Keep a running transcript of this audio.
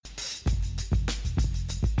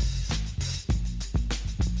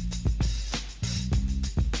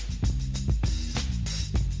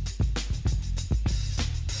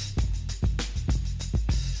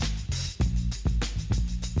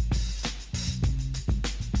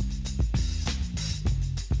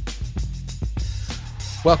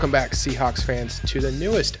Welcome back, Seahawks fans, to the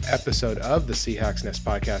newest episode of the Seahawks Nest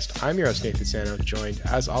podcast. I'm your host, Nathan Sano, joined,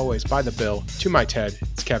 as always, by the Bill. To my Ted,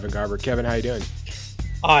 it's Kevin Garber. Kevin, how you doing?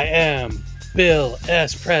 I am Bill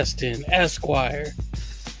S. Preston, Esquire.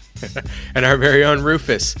 And our very own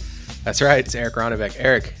Rufus. That's right, it's Eric Ronnebeck.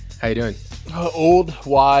 Eric, how you doing? Old,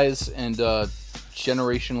 wise, and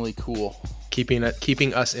generationally cool. Keeping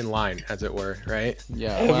us in line, as it were, right?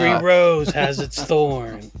 Yeah. Every rose has its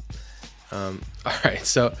thorn. All right,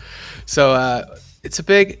 so it's a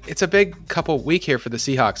big couple week here for the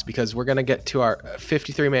Seahawks because we're gonna get to our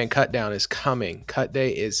 53-man cut down is coming. Cut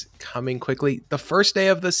day is coming quickly. The first day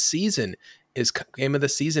of the season game of the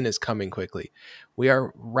season is coming quickly. We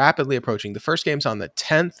are rapidly approaching. The first game's on the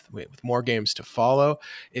 10th with more games to follow.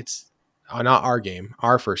 It's not our game.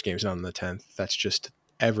 Our first game's not on the 10th. That's just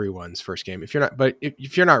everyone's first game. If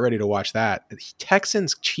you're not ready to watch that,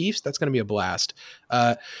 Texans Chiefs, that's going to be a blast.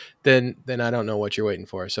 Then I don't know what you're waiting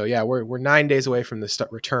for. So yeah, we're 9 days away from the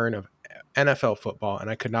return of NFL football, and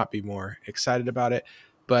I could not be more excited about it.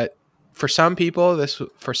 But for some people,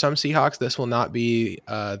 for some Seahawks, this will not be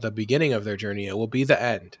the beginning of their journey. It will be the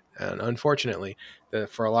end. And unfortunately,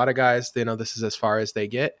 for a lot of guys, this is as far as they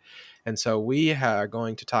get. And so we are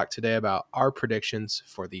going to talk today about our predictions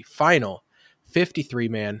for the final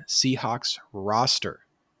 53-man Seahawks roster.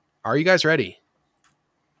 Are you guys ready?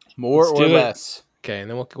 More or less. Okay, and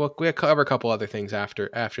then we'll cover a couple other things after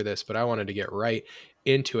this, but I wanted to get right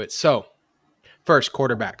into it. So, first,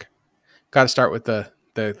 quarterback. Got to start with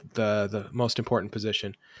the most important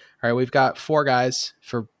position. All right, we've got four guys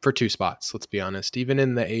for two spots, let's be honest. Even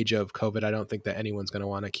in the age of COVID, I don't think that anyone's going to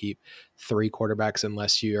want to keep three quarterbacks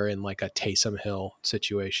unless you're in like a Taysom Hill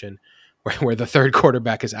situation where the third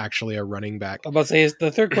quarterback is actually a running back. I'm about to say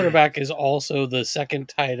the third quarterback is also the second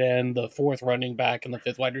tight end, the fourth running back, and the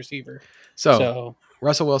fifth wide receiver. So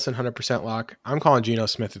Russell Wilson, 100% lock. I'm calling Geno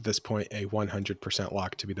Smith at this point a 100%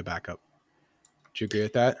 lock to be the backup. Do you agree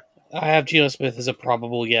with that? I have Geno Smith as a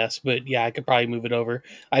probable yes, but yeah, I could probably move it over.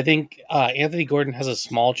 I think Anthony Gordon has a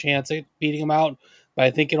small chance at beating him out, but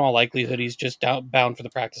I think in all likelihood he's just bound for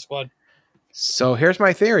the practice squad. So here's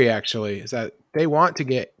my theory, actually, is that they want to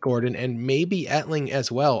get Gordon and maybe Etling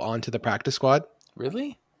as well onto the practice squad.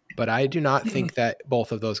 Really? But I do not think that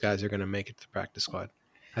both of those guys are going to make it to the practice squad.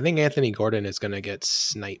 I think Anthony Gordon is going to get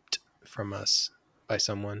sniped from us by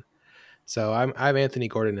someone. So I have Anthony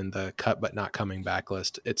Gordon in the cut but not coming back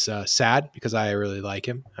list. It's sad because I really like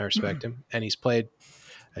him. I respect him. And he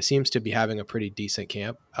seems to be having a pretty decent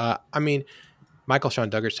camp. Michael Sean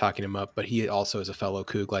Duggar's talking him up, but he also is a fellow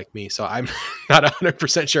Coug like me. So I'm not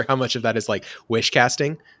 100% sure how much of that is like wish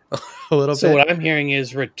casting a little bit. So what I'm hearing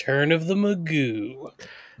is return of the Magoo.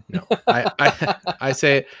 No, I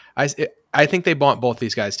think they want both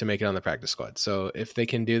these guys to make it on the practice squad. So if they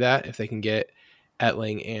can do that, if they can get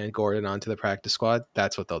Etling and Gordon onto the practice squad,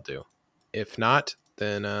 that's what they'll do. If not,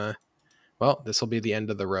 then this will be the end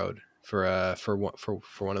of the road for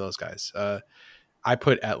one of those guys. I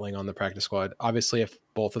put Etling on the practice squad. Obviously, if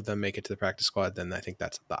both of them make it to the practice squad, then I think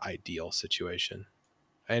that's the ideal situation.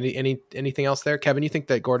 Anything else there, Kevin? You think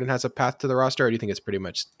that Gordon has a path to the roster, or do you think it's pretty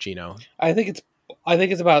much Geno? I think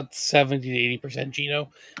it's about 70 to 80%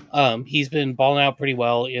 Geno. He's been balling out pretty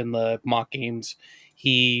well in the mock games.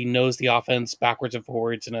 He knows the offense backwards and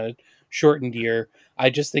forwards in a shortened year.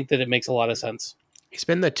 I just think that it makes a lot of sense. He's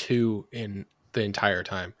been the 2 in the entire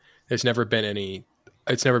time. It's never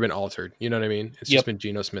been altered. You know what I mean? It's just been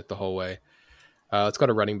Geno Smith the whole way. Let's go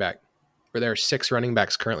to running back. Where there are 6 running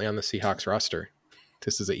backs currently on the Seahawks roster.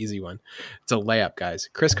 This is an easy one. It's a layup, guys.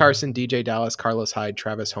 Chris Carson, DJ Dallas, Carlos Hyde,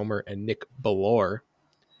 Travis Homer, and Nick Bellore.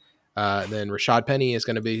 Then Rashad Penny is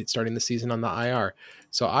going to be starting the season on the IR.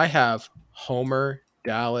 So I have Homer,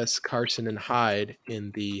 Dallas, Carson, and Hyde in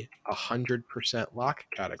the 100% lock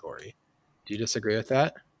category. Do you disagree with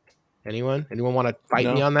that? Anyone want to fight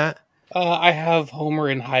me on that? I have Homer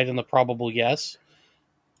and Hyde in the probable yes.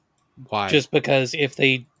 Why? Just because if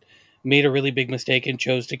they made a really big mistake and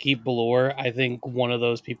chose to keep Bellore, I think one of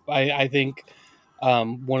those people, I think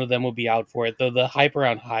one of them would be out for it. Though the hype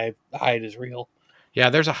around Hyde is real. Yeah,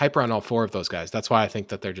 there's a hype around all 4 of those guys. That's why I think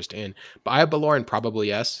that they're just in. But I have Bellore in probably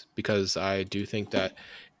yes, because I do think that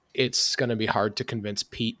it's going to be hard to convince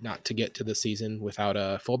Pete not to get to the season without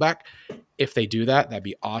a fullback. If they do that, that'd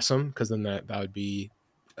be awesome, because then that would be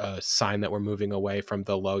a sign that we're moving away from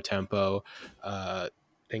the low tempo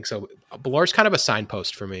thing. So Bellore's kind of a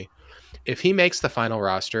signpost for me. If he makes the final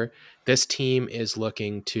roster, this team is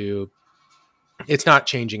looking to, it's not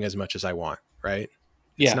changing as much as I want, right?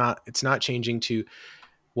 It's not changing to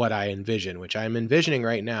what I envision, which I'm envisioning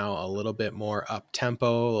right now, a little bit more up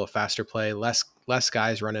tempo, a little faster play, less less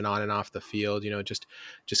guys running on and off the field,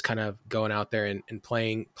 just kind of going out there and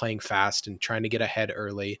playing fast and trying to get ahead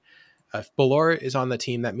early. If Ballore is on the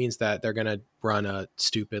team, that means that they're going to run a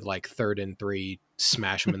stupid 3rd and 3,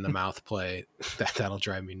 smash them in the mouth play. That'll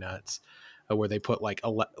drive me nuts. Where they put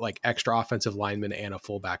extra offensive linemen and a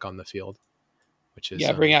fullback on the field, which is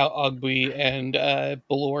bring out Ugby and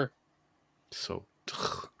Ballore. So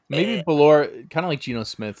maybe Ballore, kind of like Geno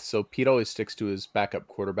Smith. So Pete always sticks to his backup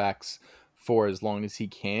quarterbacks for as long as he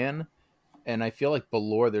can. And I feel like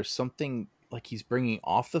Ballore, there's something like he's bringing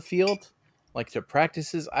off the field, to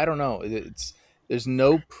practices. I don't know. There's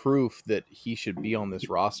no proof that he should be on this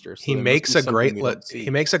roster. So he makes a great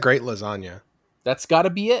lasagna. That's got to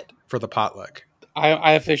be it for the potluck.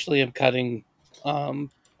 I officially am cutting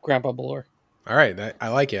Grandpa Ballore. All right, I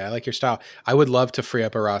like it. I like your style. I would love to free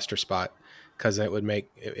up a roster spot because it would make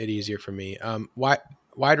it easier for me.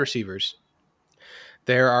 Wide receivers.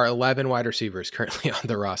 There are 11 wide receivers currently on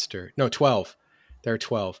the roster. No, 12. There are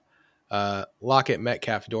 12. Lockett,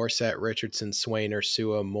 Metcalf, Dorsett, Richardson, Swain,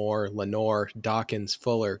 Ursua, Moore, Lenore, Dawkins,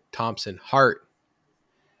 Fuller, Thompson, Hart.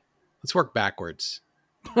 Let's work backwards.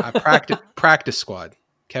 Practice squad.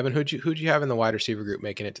 Kevin, who'd you have in the wide receiver group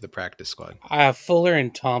making it to the practice squad? I have Fuller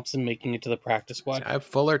and Thompson making it to the practice squad. I have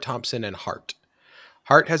Fuller, Thompson, and Hart.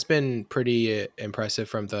 Hart has been pretty impressive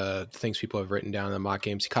from the things people have written down in the mock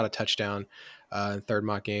games. He caught a touchdown in the third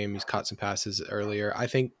mock game. He's caught some passes earlier. I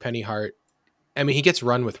think Penny Hart, he gets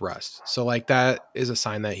run with rust. So that is a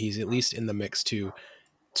sign that he's at least in the mix to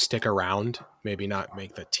stick around, maybe not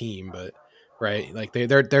make the team, but right.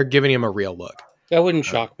 They're giving him a real look. That wouldn't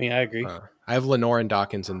shock me. I agree. I have Lenore and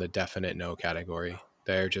Dawkins in the definite no category.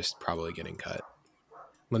 They're just probably getting cut.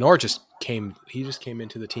 Lenore just came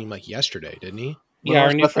into the team yesterday, didn't he? Yeah,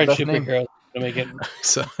 our new French superhero to make it.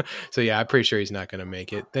 So yeah, I'm pretty sure he's not going to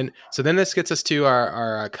make it. Then this gets us to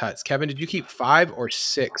our cuts. Kevin, did you keep 5 or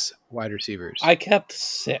 6 wide receivers? I kept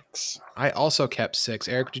 6. I also kept 6.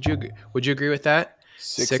 Eric, would you agree with that?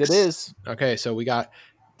 6 it is. Okay, so we got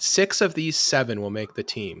 6 of these 7 will make the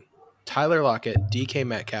team. Tyler Lockett, DK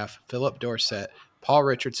Metcalf, Philip Dorsett, Paul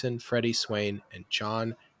Richardson, Freddie Swain, and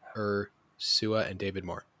John Ursua and David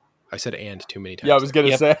Moore. I said "and" too many times. Yeah, I was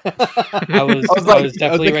gonna say. I was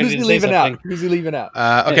definitely ready to say something. Who's he leaving out?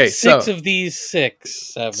 Okay, 6 of these 7.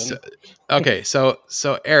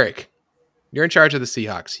 So Eric, you're in charge of the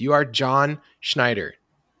Seahawks. You are John Schneider.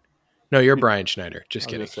 No, you're Brian Schneider. Just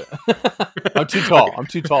kidding. I'm too tall. I'm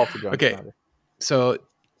too tall for John Schneider. So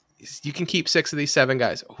you can keep 6 of these 7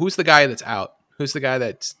 guys. Who's the guy that's out? Who's the guy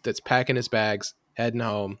that's packing his bags, heading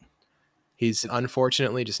home? He's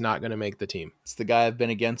unfortunately just not going to make the team. It's the guy I've been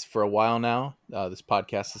against for a while now. This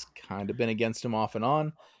podcast has kind of been against him off and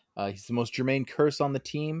on. He's the most Jermaine Kearse on the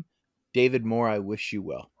team. David Moore, I wish you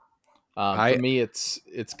well. For me, it's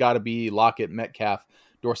got to be Lockett, Metcalf,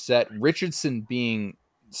 Dorsett. Richardson being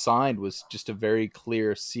signed was just a very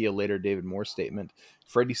clear see you later David Moore statement.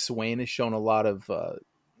 Freddie Swain has shown a lot of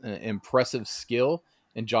impressive skill.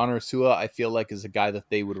 And John Ursua, I feel like, is a guy that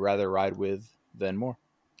they would rather ride with than Moore.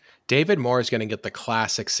 David Moore is going to get the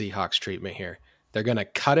classic Seahawks treatment here. They're going to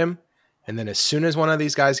cut him, and then as soon as one of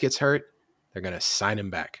these guys gets hurt, they're going to sign him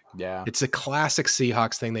back. Yeah. It's a classic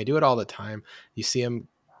Seahawks thing. They do it all the time. You see them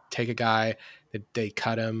take a guy, they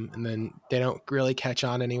cut him, and then they don't really catch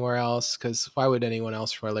on anywhere else because why would anyone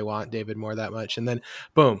else really want David Moore that much? And then,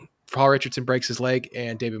 boom, Paul Richardson breaks his leg,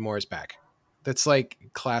 and David Moore is back. That's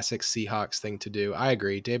classic Seahawks thing to do. I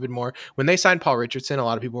agree. David Moore, when they signed Paul Richardson, a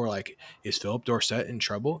lot of people were like, is Philip Dorsett in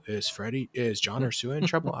trouble? Is John Ursua in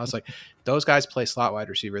trouble? I was like, those guys play slot wide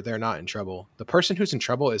receiver. They're not in trouble. The person who's in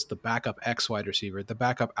trouble is the backup X wide receiver, the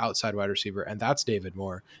backup outside wide receiver, and that's David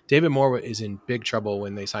Moore. David Moore is in big trouble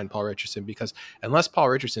when they signed Paul Richardson because unless Paul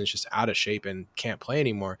Richardson is just out of shape and can't play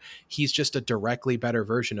anymore, he's just a directly better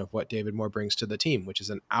version of what David Moore brings to the team, which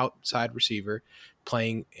is an outside receiver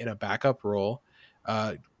playing in a backup role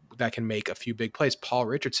that can make a few big plays. Paul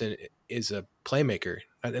Richardson is a playmaker,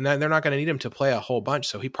 and they're not going to need him to play a whole bunch,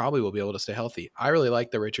 so he probably will be able to stay healthy. I really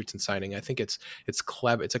like the Richardson signing. I think it's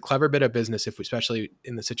clever. It's a clever bit of business, especially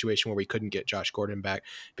in the situation where we couldn't get Josh Gordon back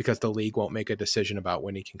because the league won't make a decision about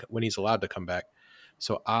when he's allowed to come back.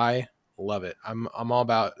 So I love it. I'm all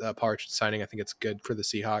about Paul Richardson signing. I think it's good for the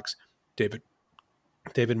Seahawks.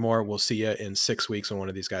 David Moore, we'll see you in 6 weeks when one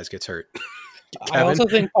of these guys gets hurt. Kevin? I also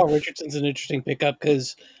think Paul Richardson's an interesting pickup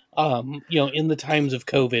because, in the times of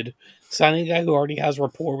COVID, signing a guy who already has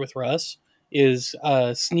rapport with Russ is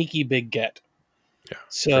a sneaky big get. Yeah,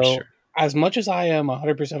 so sure. As much as I am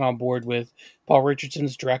 100% on board with Paul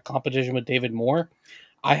Richardson's direct competition with David Moore,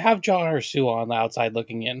 I have John Ursua on the outside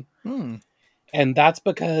looking in. And that's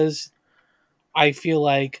because I feel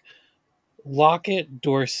like Lockett,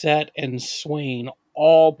 Dorsett, and Swain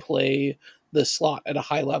all play the slot at a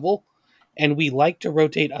high level, and we like to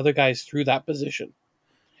rotate other guys through that position.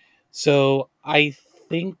 So I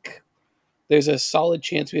think there's a solid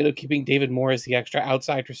chance we end up keeping David Moore as the extra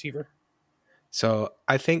outside receiver. So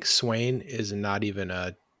I think Swain is not even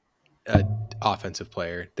a offensive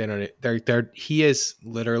player. They don't. He is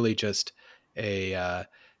literally just a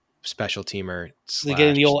special teamer They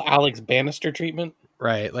getting slash the old Alex Bannister treatment.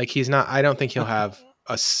 right. Like he's not. I don't think he'll have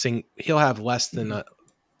He'll have less than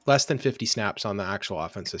 50 snaps on the actual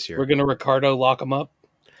offense this We're year. gonna Ricardo lock him up.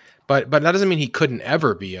 But that doesn't mean he couldn't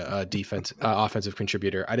ever be a offensive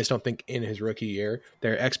contributor. I just don't think in his rookie year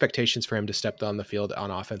their expectations for him to step on the field on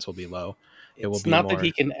offense will be low. It will It's be not that more.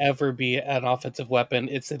 he can ever be an offensive weapon.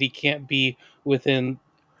 It's that he can't be within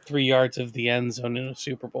 3 yards of the end zone in a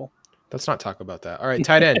Super Bowl. Let's not talk about that. All right,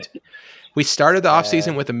 tight end. We started the offseason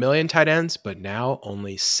Bad. with 1 million tight ends, but now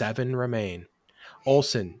only 7 remain.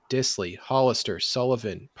 Olsen, Disley, Hollister,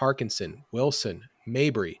 Sullivan, Parkinson, Wilson,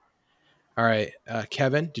 Mabry. All right,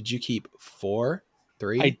 Kevin, did you keep 4,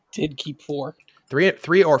 3? I did keep 4.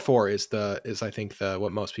 3 or 4 is I think the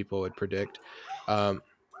what most people would predict.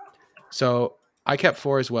 So I kept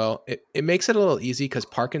 4 as well. It makes it a little easy because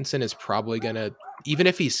Parkinson is probably gonna, even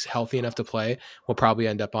if he's healthy enough to play, will probably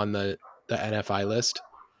end up on the NFI list.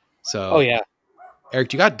 So Oh yeah. Eric,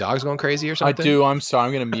 do you got dogs going crazy or I something? do. I'm sorry.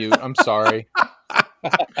 I'm gonna mute. I'm sorry.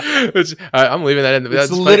 I'm leaving that in.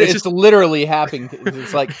 It's literally happening.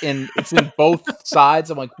 It's like it's in both sides.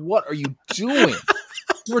 I'm like, what are you doing?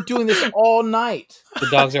 We're doing this all night. The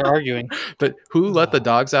dogs are arguing. But who let the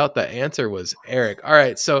dogs out? The answer was Eric. All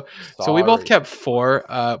right, so we both kept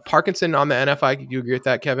 4. Parkinson on the NFI. Do you agree with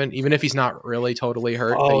that, Kevin? Even if he's not really totally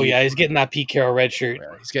hurt. Oh yeah, he's getting that Pete Carroll red shirt.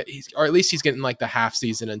 Or at least he's getting like the half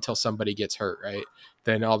season until somebody gets hurt, right?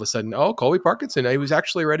 Then all of a sudden, oh, Colby Parkinson, he was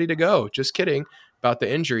actually ready to go. Just kidding about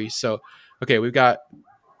the injury. So, okay, we've got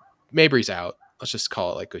Mabry's out. Let's just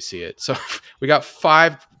call it like we see it. So we got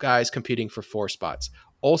 5 guys competing for 4 spots.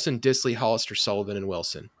 Olsen, Disley, Hollister, Sullivan, and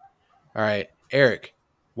Wilson. All right, Eric.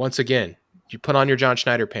 Once again, you put on your John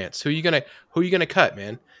Schneider pants. Who are you gonna cut,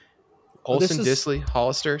 man? Olsen, Disley,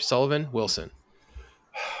 Hollister, Sullivan, Wilson.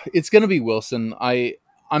 It's gonna be Wilson.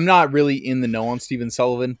 I'm not really in the know on Steven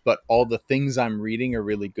Sullivan, but all the things I'm reading are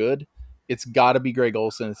really good. It's got to be Greg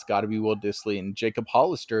Olsen. It's got to be Will Disley and Jacob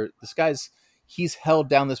Hollister. He's held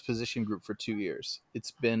down this position group for 2 years.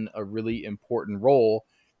 It's been a really important role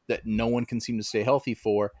that no one can seem to stay healthy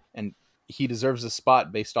for, and he deserves a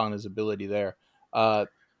spot based on his ability there. I'm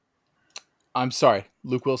sorry,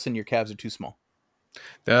 Luke Wilson, your calves are too small.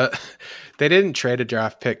 They didn't trade a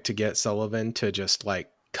draft pick to get Sullivan to just like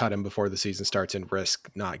cut him before the season starts and risk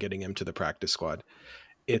not getting him to the practice squad.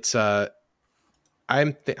 It's I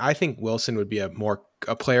think Wilson would be a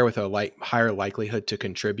player with a higher likelihood to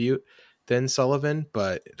contribute than Sullivan,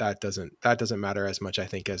 but that doesn't matter as much, I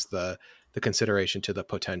think, as the consideration to the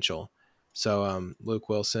potential. So Luke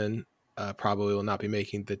Wilson probably will not be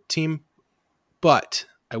making the team, but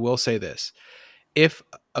I will say this: if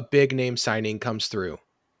a big name signing comes through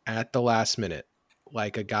at the last minute,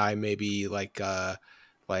 like a guy maybe like a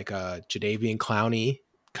Jadeveon Clowney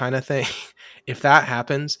kind of thing, if that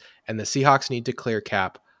happens and the Seahawks need to clear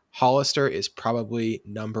cap, Hollister is probably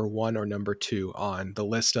number 1 or number 2 on the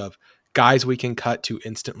list of guys we can cut to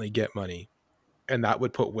instantly get money. And that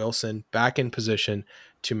would put Wilson back in position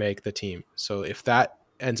to make the team. So if that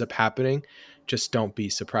ends up happening, just don't be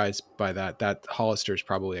surprised by that. That Hollister is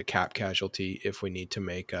probably a cap casualty if we need to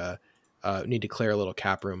need to clear a little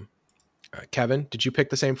cap room. Kevin, did you pick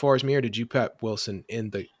the same 4 as me, or did you put Wilson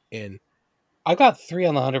in? I got 3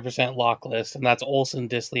 on the 100% lock list, and that's Olsen,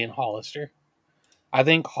 Disley, and Hollister. I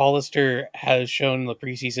think Hollister has shown in the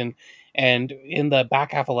preseason, and in the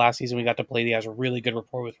back half of last season, we got to play. He has a really good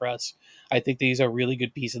rapport with Russ. I think that he's a really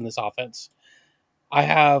good piece in this offense. I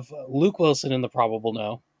have Luke Wilson in the probable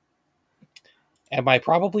no, and my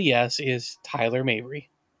probably yes is Tyler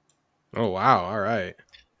Mabry. Oh, wow. All right.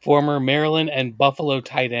 Former Maryland and Buffalo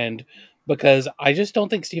tight end, because I just don't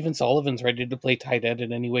think Steven Sullivan's ready to play tight end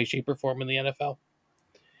in any way, shape, or form in the NFL.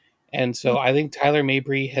 And so I think Tyler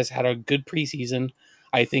Mabry has had a good preseason.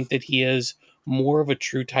 I think that he is more of a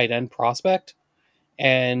true tight end prospect.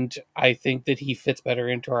 And I think that he fits better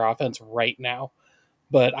into our offense right now.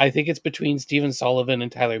 But I think it's between Steven Sullivan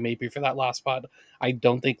and Tyler Mabry for that last spot. I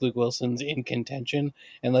don't think Luke Wilson's in contention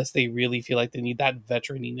unless they really feel like they need that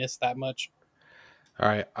veteraniness that much. All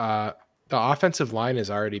right. The offensive line is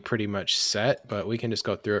already pretty much set, but we can just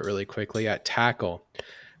go through it really quickly. At tackle,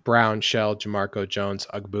 Brown, Shell, Jamarco Jones,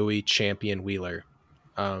 Ugbui, Champion, Wheeler.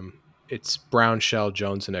 It's Brown, Shell,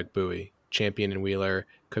 Jones, and Ugbui. Champion and Wheeler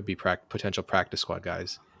could be potential practice squad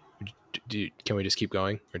guys. Can we just keep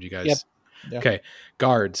going, or do you Yep. guys? Yeah. Okay,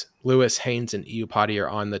 guards Lewis, Haynes, and Iupati are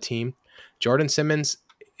on the team. Jordan Simmons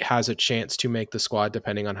has a chance to make the squad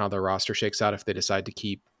depending on how the roster shakes out if they decide to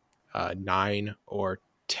keep 9 or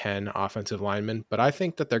 10 offensive linemen. But I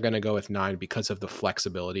think that they're going to go with 9 because of the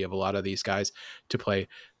flexibility of a lot of these guys to play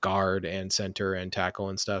guard and center and tackle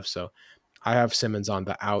and stuff. So I have Simmons on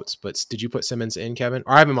the outs, but did you put Simmons in, Kevin?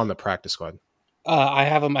 Or I have him on the practice squad. I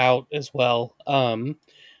have him out as well.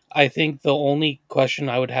 I think the only question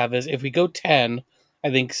I would have is if we go 10, I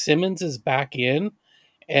think Simmons is back in,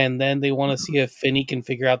 and then they want to see if Finney can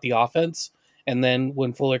figure out the offense. And then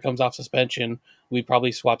when Fuller comes off suspension, we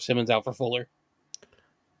probably swap Simmons out for Fuller.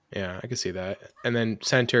 Yeah, I can see that. And then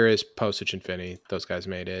center is Postage and Finney. Those guys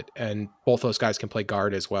made it. And both those guys can play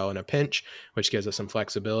guard as well in a pinch, which gives us some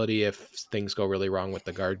flexibility if things go really wrong with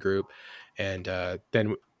the guard group. And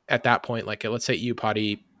then at that point, like let's say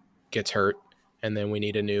Iupati gets hurt, and then we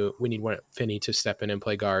need one Finney to step in and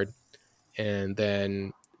play guard, and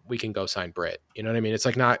then we can go sign Britt. You know what I mean?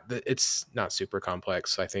 It's not super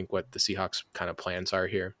complex. I think what the Seahawks kind of plans are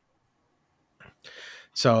here.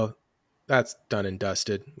 So that's done and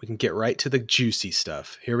dusted. We can get right to the juicy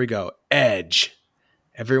stuff. Here we go. Edge.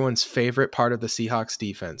 Everyone's favorite part of the Seahawks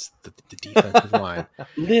defense, the defensive line.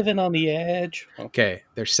 Living on the edge. Okay,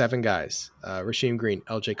 there's 7 guys. Rasheem Green,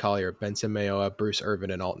 LJ Collier, Benson Mayoa, Bruce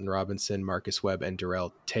Irvin, and Alton Robinson, Marcus Webb, and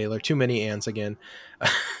Darrell Taylor. Too many ands again.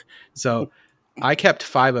 So I kept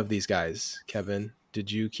 5 of these guys. Kevin,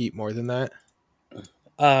 did you keep more than that?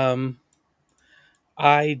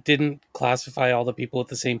 I didn't classify all the people at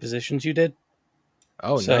the same positions you did.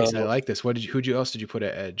 Oh, nice. I like this. Who else did you put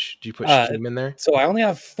at edge? Did you put Shaquem in there? So I only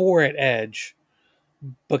have 4 at edge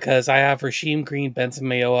because I have Rasheem Green, Benson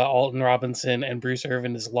Mayoa, Alton Robinson, and Bruce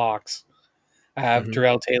Irvin as locks. I have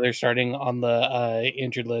Darrell Taylor starting on the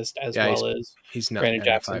injured list as well as he's not Brandon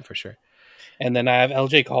Jackson for sure. And then I have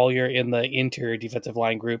LJ Collier in the interior defensive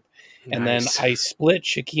line group. And then I split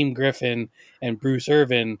Shaquem Griffin and Bruce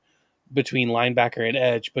Irvin between linebacker and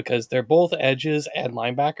edge because they're both edges and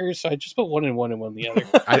linebackers. So I just put one in one and one in the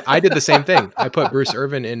other. I did the same thing. I put Bruce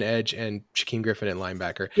Irvin in edge and Shaquem Griffin in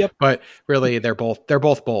linebacker. Yep. But really, they're both,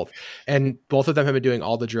 and both of them have been doing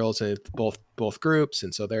all the drills in both groups,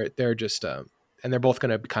 and so they're just and they're both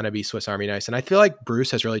going to kind of be Swiss Army knives. And I feel like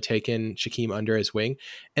Bruce has really taken Shaquem under his wing,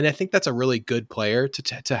 and I think that's a really good player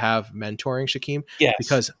to have mentoring Shaquem. Yes.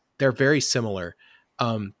 Because they're very similar.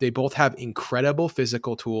 They both have incredible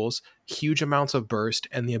physical tools, huge amounts of burst,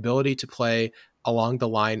 and the ability to play along the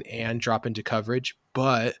line and drop into coverage.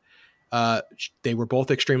 But they were both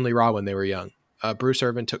extremely raw when they were young. Bruce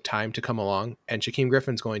Irvin took time to come along, and Shaquem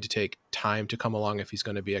Griffin's going to take time to come along if he's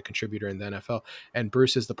going to be a contributor in the NFL. And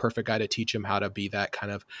Bruce is the perfect guy to teach him how to be that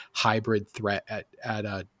kind of hybrid threat at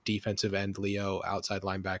a defensive end, Leo, outside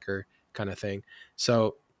linebacker kind of thing.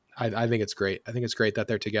 So I think it's great. I think it's great that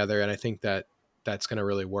they're together, and I think that that's going to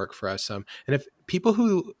really work for us. And if people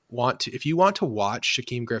who if you want to watch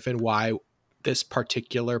Shaquem Griffin, why this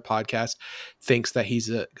particular podcast thinks that he's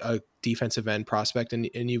a defensive end prospect, and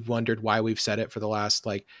you've wondered why we've said it for the last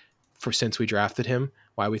since we drafted him,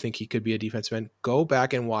 why we think he could be a defensive end, go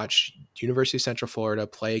back and watch University of Central Florida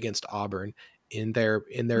play against Auburn in their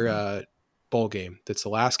bowl game. That's the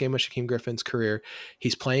last game of Shaquem Griffin's career.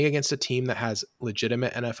 He's playing against a team that has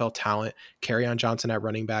legitimate NFL talent, Kerryon Johnson at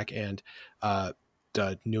running back, and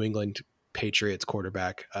the New England Patriots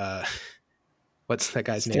quarterback. What's that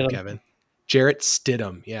guy's name, Kevin? Jarrett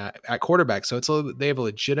Stidham, yeah, at quarterback. So they have a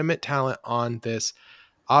legitimate talent on this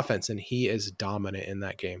offense, and he is dominant in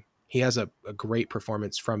that game. He has a great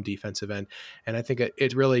performance from defensive end, and I think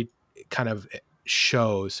it really kind of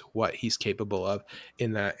shows what he's capable of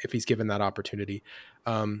in that if he's given that opportunity.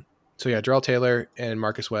 So yeah, Darrell Taylor and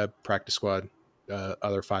Marcus Webb, practice squad,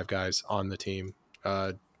 other 5 guys on the team.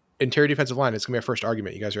 Interior defensive line, it's gonna be our first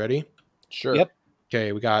argument. You guys ready? Sure. Yep.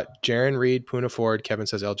 Okay, we got Jaron Reed, Poona Ford. Kevin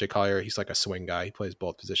says LJ Collier. He's like a swing guy. He plays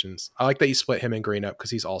both positions. I like that you split him and Green up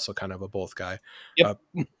because he's also kind of a both guy. Yep.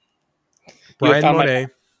 Brian Monet,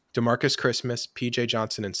 DeMarcus Christmas, PJ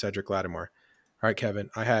Johnson, and Cedric Lattimore. All right, Kevin.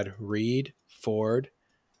 I had Reed, Ford,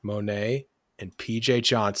 Monet, and PJ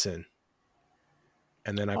Johnson.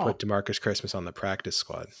 And then I put DeMarcus Christmas on the practice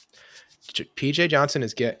squad. PJ Johnson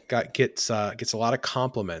gets a lot of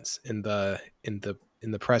compliments in the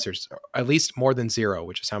pressers, at least more than 0,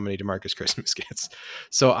 which is how many DeMarcus Christmas gets.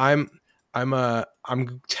 So I'm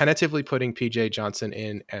tentatively putting PJ Johnson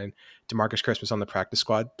in and DeMarcus Christmas on the practice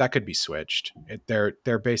squad. That could be switched.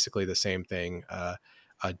 They're basically the same thing. A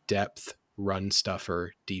depth run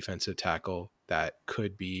stuffer defensive tackle that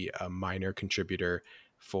could be a minor contributor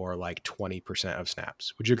for like 20% of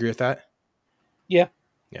snaps. Would you agree with that? Yeah.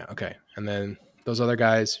 Yeah. Okay. And then those other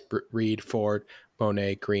guys, Reed, Ford,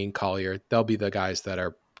 Monet, Green, Collier, they'll be the guys that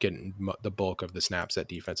are getting the bulk of the snaps at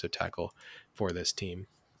defensive tackle for this team.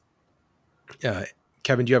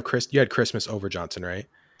 Kevin, you had Christmas over Johnson, right?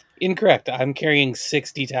 Incorrect. I'm carrying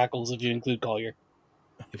 60 tackles if you include Collier.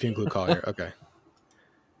 If you include Collier, okay.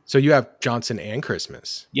 So you have Johnson and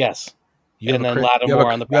Christmas. Yes. You and then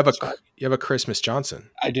Lattimore on the practice squad. You have a Christmas Johnson.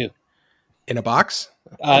 I do. In a box?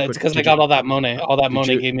 It's because I got all that Monet. All that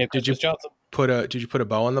Monet gave me a Christmas Johnson. Did you put a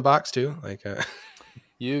bow on the box too? Like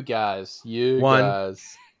you guys.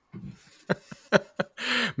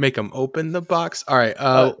 Make them open the box. All right.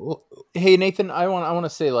 Hey Nathan, I want to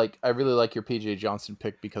say like I really like your PJ Johnson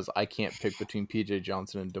pick because I can't pick between PJ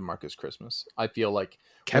Johnson and DeMarcus Christmas. I feel like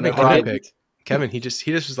Kevin can pick. Kevin, he just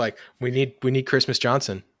was like, we need Christmas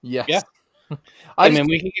Johnson. Yes. Yeah. I mean,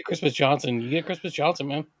 we can get Christmas Johnson. You get Christmas Johnson,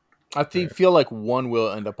 man. I feel like one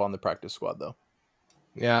will end up on the practice squad though.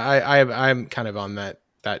 Yeah, I'm kind of on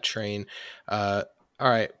that train. All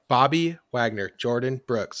right, Bobby Wagner, Jordan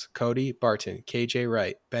Brooks, Cody Barton, KJ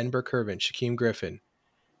Wright, Ben Burkervin, Shaquem Griffin,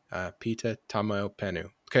 Pita Tamaopenu.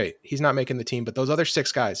 Okay, he's not making the team, but those other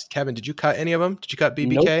 6 guys. Kevin, did you cut any of them? Did you cut BBK?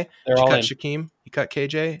 Nope, did you cut Shaquem? You cut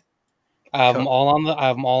KJ? I have them all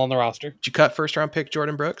on the roster. Did you cut first round pick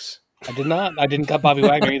Jordan Brooks? I did not. I didn't cut Bobby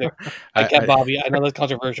Wagner either. I kept Bobby. I know that's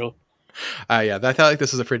controversial. Yeah, I felt like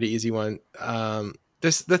this was a pretty easy one.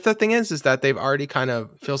 The thing is that they've already kind of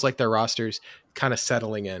feels like their roster's kind of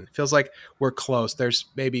settling in. Feels like we're close. There's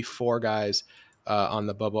maybe 4 guys on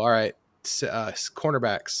the bubble. All right,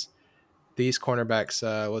 cornerbacks. These cornerbacks,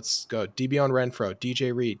 let's go. Debion Renfro,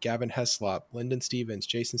 DJ Reed, Gavin Heslop, Lyndon Stevens,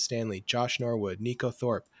 Jason Stanley, Josh Norwood, Nico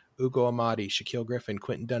Thorpe, Ugo Amadi, Shaquille Griffin,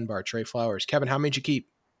 Quentin Dunbar, Trey Flowers. Kevin, how many did you keep?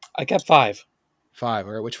 I kept 5. 5.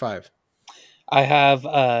 All right, which 5? I have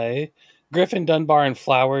Griffin, Dunbar, and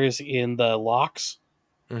Flowers in the locks.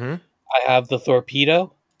 Mm-hmm. I have the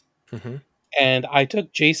Torpedo. Mm-hmm. And I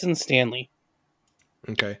took Jason Stanley.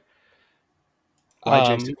 Okay.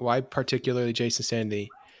 Why particularly Jason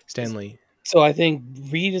Stanley? So I think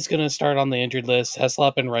Reed is going to start on the injured list.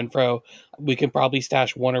 Heslop and Renfro, we can probably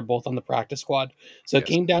stash one or both on the practice squad. So it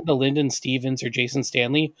came down to Lyndon Stevens or Jason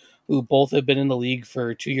Stanley, who both have been in the league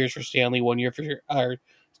for 2 years for Stanley, 1 year for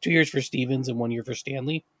 2 years for Stevens, and 1 year for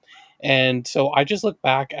Stanley. And so I just look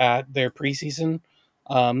back at their preseason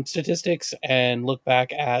statistics and look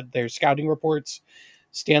back at their scouting reports.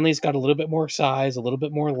 Stanley's got a little bit more size, a little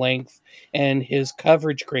bit more length, and his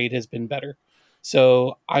coverage grade has been better.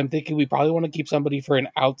 So I'm thinking we probably want to keep somebody for an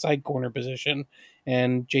outside corner position,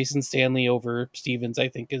 and Jason Stanley over Stevens, I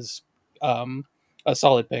think, is a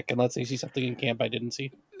solid pick. Unless they see something in camp I didn't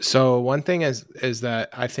see. So one thing is that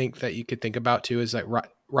I think that you could think about too is like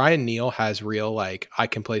Ryan Neal has real like I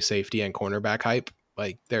can play safety and cornerback hype.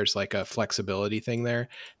 Like there's like a flexibility thing there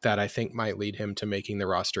that I think might lead him to making the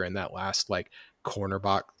roster in that last like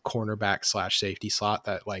cornerback / safety slot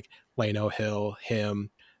that like Lano Hill, him,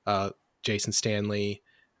 Jason Stanley,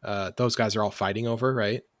 those guys are all fighting over,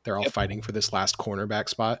 right? They're all fighting for this last cornerback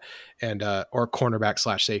spot and or cornerback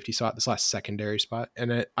 / safety spot, this last secondary spot.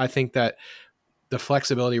 And I think that the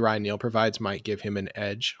flexibility Ryan Neal provides might give him an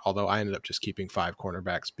edge, although I ended up just keeping 5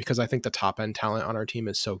 cornerbacks because I think the top end talent on our team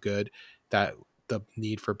is so good that the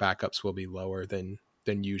need for backups will be lower than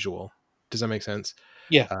usual. Does that make sense?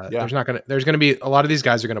 Yeah. There's going to be a lot of these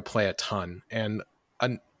guys are going to play a ton, and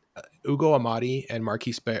Ugo Amadi and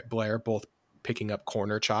Marquise Blair both picking up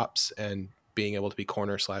corner chops and being able to be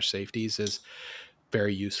corner / safeties is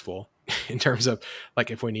very useful in terms of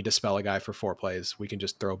like if we need to spell a guy for 4 plays, we can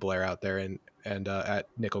just throw Blair out there and at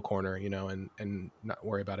nickel corner, and not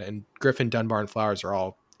worry about it. And Griffin, Dunbar, and Flowers are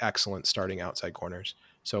all excellent starting outside corners.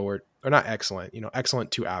 So they're not excellent,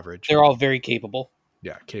 excellent to average. They're all very capable.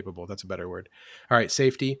 Yeah, capable. That's a better word. All right,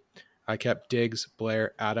 safety. I kept Diggs,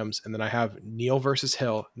 Blair, Adams, and then I have Neal versus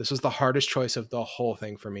Hill. This was the hardest choice of the whole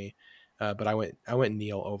thing for me, but I went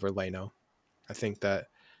Neal over Lano. I think that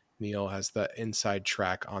Neal has the inside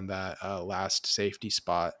track on that last safety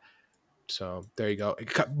spot. So there you go.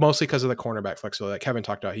 Mostly because of the cornerback flexibility that Kevin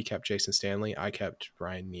talked about. He kept Jason Stanley. I kept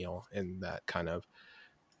Ryan Neal in that kind of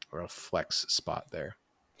flex spot there.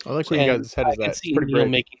 I like where you guys' head is at. I could see Neal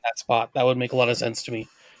making that spot. That would make a lot of sense to me.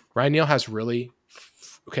 Ryan Neal has really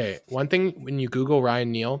okay. One thing when you Google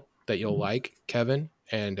Ryan Neal that you'll like, Kevin,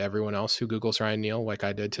 and everyone else who Googles Ryan Neal, like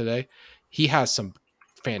I did today, he has some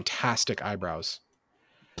fantastic eyebrows.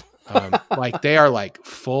 Like they are like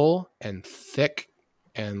full and thick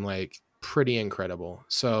and like pretty incredible.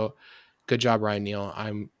 So good job, Ryan Neal.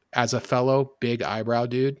 I'm as a fellow big eyebrow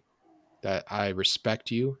dude. that I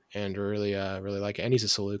respect you and really really like it. And he's a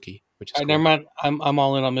Saluki, which is I never cool. mind. I'm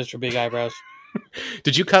all in on Mr. Big Eyebrows.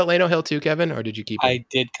 Did you cut Leno Hill too, Kevin, or did you keep him? I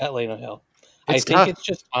did cut Leno Hill. I It's think tough. it's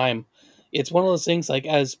just time. It's one of those things, like,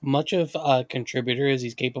 as much of a contributor as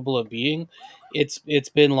he's capable of being, it's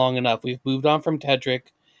been long enough. We've moved on from Tedrick,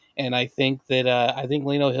 and I think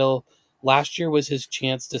Leno Hill last year was his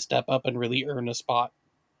chance to step up and really earn a spot.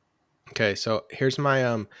 Okay, so here's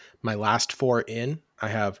my last four in. I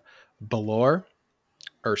have Belor,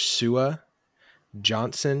 Ursua,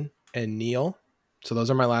 Johnson, and Neal. So those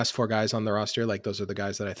are my last four guys on the roster. Like those are the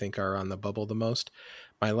guys that I think are on the bubble the most.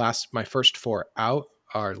 My first four out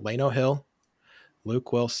are Leno Hill,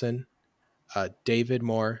 Luke Wilson, David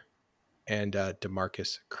Moore, and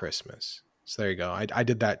Demarcus Christmas. So there you go. I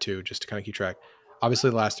did that too, just to kind of keep track.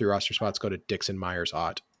 Obviously, the last three roster spots go to Dixon Myers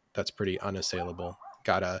Ott. That's pretty unassailable.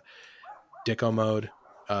 Got a Dicko mode,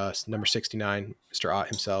 number 69, Mr. Ott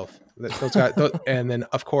himself. Those guys, and then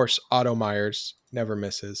of course Otto Myers never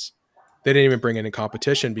misses. They didn't even bring in a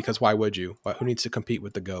competition because why would you? Who needs to compete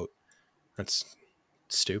with the GOAT? That's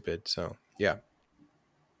stupid. So yeah.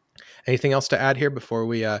 Anything else to add here before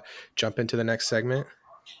we jump into the next segment?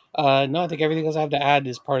 No, I think everything else I have to add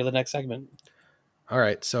is part of the next segment. All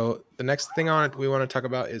right. So the next thing we want to talk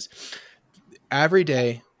about is every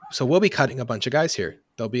day. So we'll be cutting a bunch of guys here.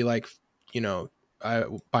 They'll be like, you know,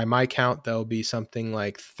 by my count, there'll be something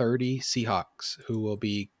like 30 Seahawks who will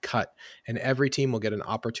be cut, and every team will get an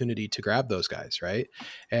opportunity to grab those guys, right?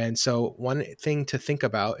 And so one thing to think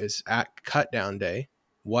about is at cut down day,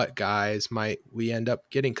 what guys might we end up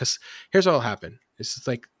getting? Because here's what will happen. It's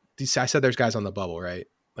like I said, there's guys on the bubble, right?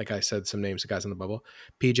 Like I said, some names of guys on the bubble.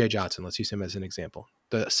 PJ Johnson, let's use him as an example.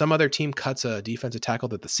 Some other team cuts a defensive tackle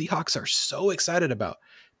that the Seahawks are so excited about.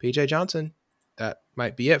 PJ Johnson, that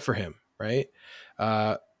might be it for him, right?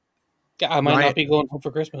 Yeah, I might Ryan, not be going home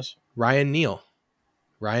for Christmas. Ryan Neal,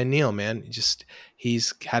 man,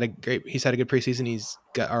 he's had a good preseason. He's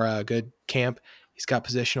got a good camp. He's got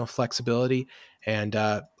positional flexibility, and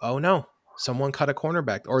oh no, someone cut a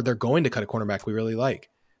cornerback, or they're going to cut a cornerback we really like.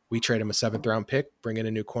 We trade him a 7th round pick, bring in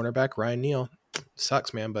a new cornerback, Ryan Neal.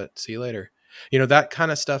 Sucks, man, but see you later. You know, that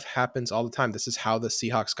kind of stuff happens all the time. This is how the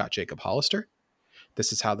Seahawks got Jacob Hollister.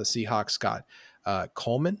 This is how the Seahawks got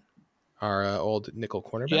Coleman, our old nickel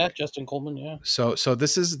Yeah, cornerback. Justin Coleman. Yeah. So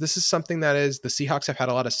this is something that is the Seahawks have had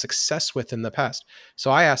a lot of success with in the past.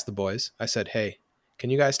 So I asked the boys. I said, "Hey, can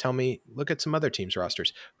you guys tell me? Look at some other teams'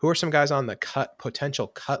 rosters. Who are some guys on the potential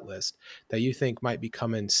cut list that you think might be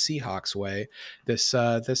coming Seahawks way this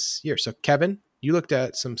year?" So Kevin, you looked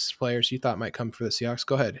at some players you thought might come for the Seahawks.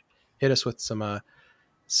 Go ahead, hit us with some.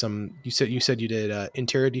 You said you did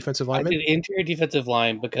interior defensive I lineman. did interior defensive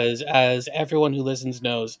line because, as everyone who listens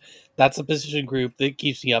knows, that's a position group that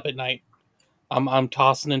keeps me up at night. I'm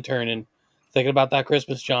tossing and turning, thinking about that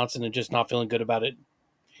Christmas Johnson and just not feeling good about it.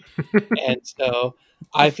 And so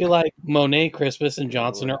I feel like Monet, Christmas, and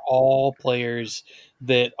Johnson are all players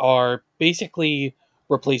that are basically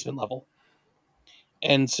replacement level.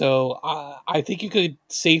 And so I think you could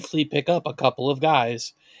safely pick up a couple of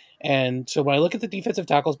guys. And so when I look at the defensive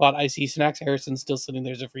tackle spot, I see Snacks Harrison still sitting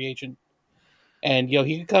there as a free agent. And,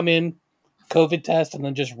 he could come in, COVID test, and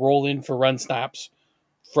then just roll in for run snaps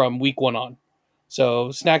from week one on.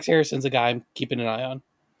 So Snacks Harrison's a guy I'm keeping an eye on.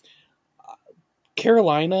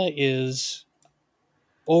 Carolina is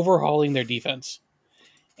overhauling their defense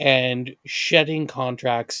and shedding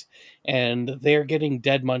contracts, and they're getting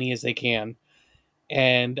dead money as they can.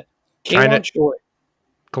 And Trying to K'Wan Short,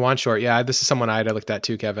 go on short. Yeah, this is someone I'd have looked at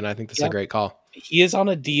too, Kevin. I think this is a yeah, great call. he is on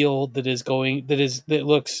a deal that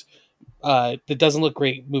doesn't look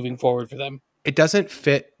great moving forward for them. It doesn't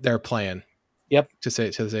fit their plan, Yep. to say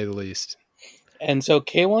the least. And so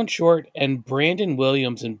K'Wan Short and Brandon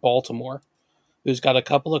Williams in Baltimore, who's got a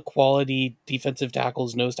couple of quality defensive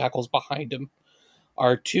tackles, nose tackles behind him,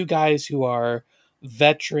 are two guys who are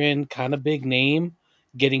veteran, kind of big name,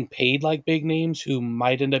 getting paid like big names, who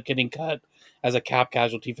might end up getting cut as a cap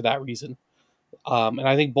casualty for that reason. And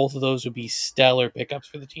I think both of those would be stellar pickups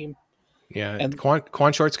for the team. Yeah, And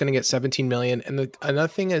Quan Short's going to get 17 million, and another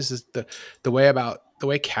thing is the way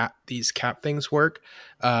these cap things work.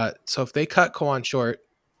 So if they cut Quan Short,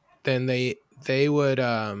 then they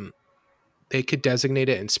could designate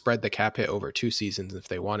it and spread the cap hit over 2 seasons if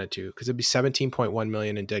they wanted to, because it'd be 17.1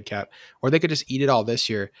 million in dead cap, or they could just eat it all this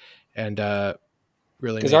year and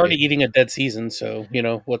really because make already it. eating a dead season, so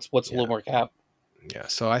what's a Yeah, little more cap. yeah.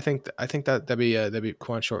 So I think that'd be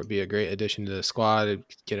Quan Short would be a great addition to the squad. It'd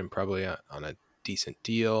get him probably on a decent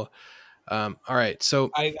deal. All right, so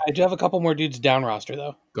I do have a couple more dudes down roster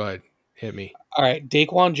though. go ahead, hit me. All right,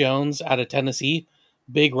 Daquan Jones out of Tennessee,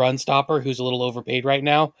 big run stopper who's a little overpaid right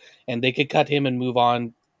now, and they could cut him and move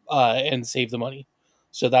on and save the money.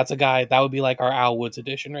 So that's a guy that would be like our Al Woods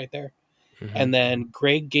edition right there. Mm-hmm. And then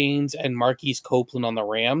Greg Gaines and Marquise Copeland on the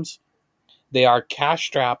Rams. They are cash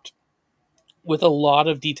strapped with a lot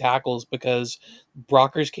of D tackles because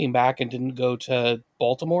Brockers came back and didn't go to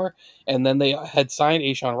Baltimore, and then they had signed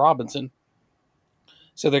Ashawn Robinson.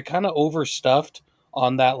 So they're kind of overstuffed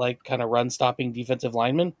on that like kind of run stopping defensive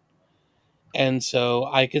lineman. And so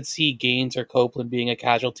I could see Gaines or Copeland being a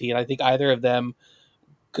casualty, and I think either of them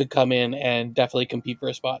could come in and definitely compete for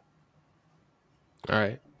a spot. All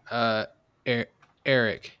right.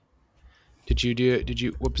 Eric,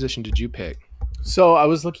 what position did you pick? So I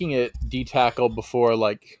was looking at D tackle before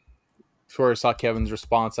I saw Kevin's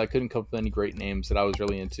response. I couldn't come up with any great names that I was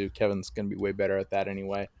really into. Kevin's going to be way better at that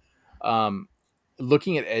anyway.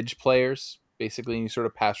 Looking at edge players, basically any sort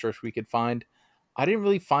of pass rush we could find. I didn't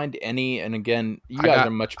really find any, and again, you guys are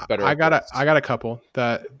much better. I got a couple.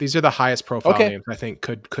 These are the highest profile names I think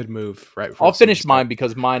could move right. I'll finish mine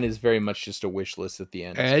because mine is very much just a wish list at the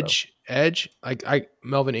end. Edge,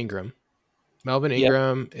 Melvin Ingram. Melvin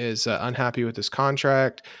Ingram is unhappy with his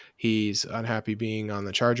contract. He's unhappy being on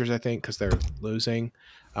the Chargers, I think, because they're losing.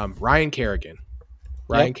 Ryan Kerrigan.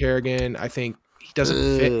 Kerrigan, I think he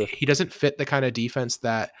doesn't fit the kind of defense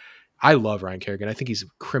that I love. Ryan Kerrigan. I think he's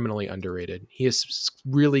criminally underrated. He is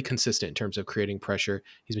really consistent in terms of creating pressure.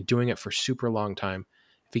 He's been doing it for super long time.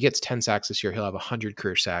 If he gets 10 sacks this year, he'll have 100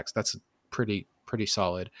 career sacks. That's pretty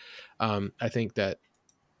solid. I think that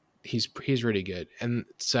he's really good, and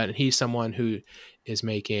so he's someone who is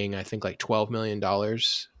making I think like $12 million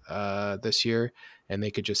this year, and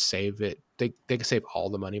they could just save it. They could save all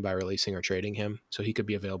the money by releasing or trading him, so he could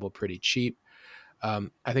be available pretty cheap.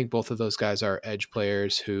 I think both of those guys are edge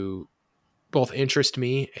players who both interest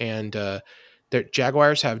me, and the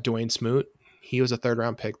Jaguars have Dwayne Smoot. He was a 3rd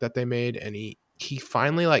round pick that they made, and he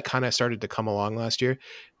finally like kind of started to come along last year,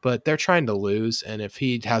 but they're trying to lose. And if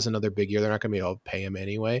he has another big year, they're not going to be able to pay him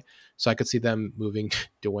anyway. So I could see them moving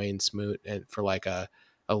Dwayne Smoot and for like a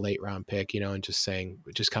late round pick, and just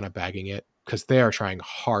kind of bagging it because they are trying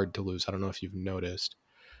hard to lose. I don't know if you've noticed.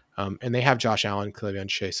 And they have Josh Allen,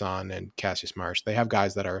 Cleveland Chason, and Cassius Marsh. They have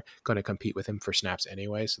guys that are going to compete with him for snaps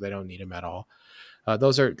anyway, so they don't need him at all.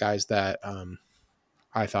 Those are guys that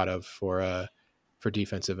I thought of for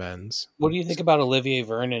defensive ends. What do you think about Olivier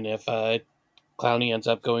Vernon if Clowney ends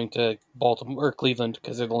up going to Baltimore or Cleveland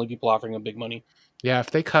because they're the only people offering him big money? Yeah,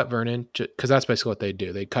 if they cut Vernon, because that's basically what they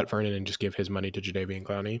do. They cut Vernon and just give his money to Jadeveon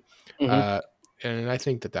Clowney. Mm-hmm. And I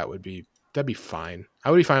think that'd be fine.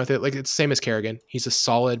 I would be fine with it. Like it's the same as Kerrigan. He's a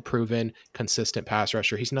solid, proven, consistent pass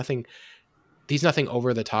rusher. He's nothing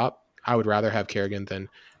over the top. I would rather have Kerrigan than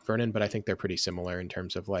Vernon, but I think they're pretty similar in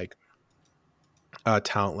terms of like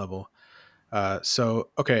talent level. So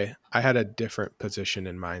okay, I had a different position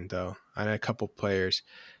in mind though. I had a couple players.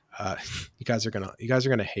 You guys are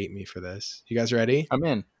gonna hate me for this. You guys ready? I'm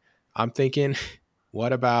in. I'm thinking,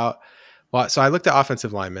 what about? Well, so I looked at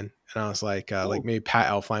offensive linemen, and I was like maybe Pat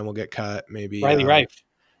Elflein will get cut. Maybe Riley Rife.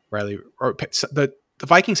 Or the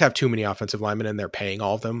Vikings have too many offensive linemen, and they're paying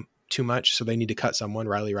all of them too much, so they need to cut someone.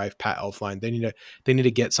 Riley Rife, Pat Elflein. They need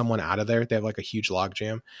to get someone out of there. They have like a huge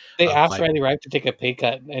logjam. They asked Riley Rife to take a pay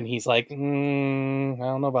cut, and he's like, I don't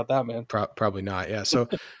know about that, man. Probably not. Yeah. So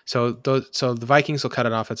the Vikings will cut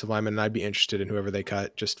an offensive lineman, and I'd be interested in whoever they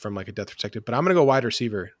cut just from like a depth perspective. But I'm gonna go wide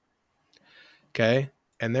receiver. Okay,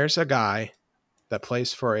 and there's a guy that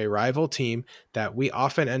plays for a rival team that we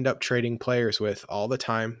often end up trading players with all the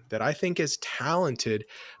time that I think is talented,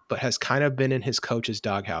 but has kind of been in his coach's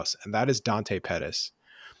doghouse, and that is Dante Pettis.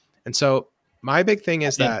 And so my big thing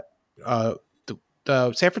is that the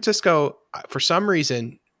San Francisco, for some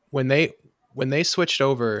reason, when they switched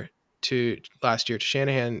over to last year to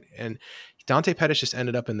Shanahan, and Dante Pettis just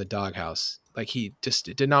ended up in the doghouse. Like it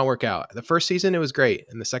did not work out. The first season it was great,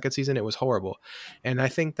 and the second season it was horrible. And I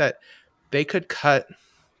think that they could cut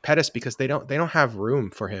Pettis because they don't have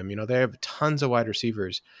room for him. They have tons of wide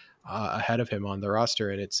receivers ahead of him on the roster,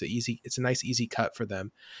 and it's a nice easy cut for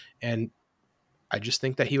them. And I just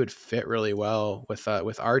think that he would fit really well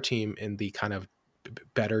with our team in the kind of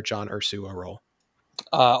better John Ursua role.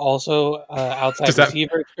 Also outside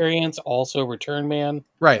receiver experience, also return man.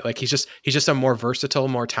 Right, like he's just a more versatile,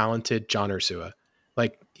 more talented John Ursua.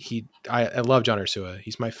 Like I love John Ursua.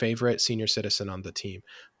 He's my favorite senior citizen on the team.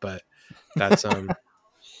 But that's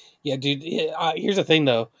yeah, dude. Here's the thing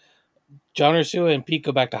though, John Ursua and Pete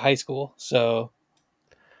go back to high school, so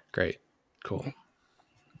great, cool.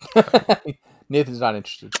 Nathan's not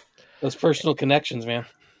interested. Those personal connections, man.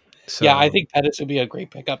 So yeah, I think Pettis would be a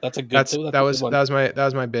great pickup. That's a good. That's a good one. that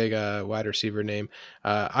was my big wide receiver name.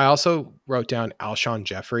 I also wrote down Alshon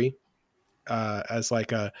Jeffrey as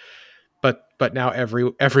like a but now every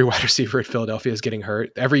wide receiver at Philadelphia is getting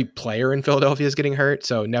hurt. Every player in Philadelphia is getting hurt.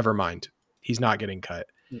 So never mind. He's not getting cut.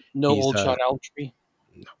 No He's old Sean Eltree.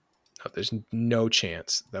 no, there's no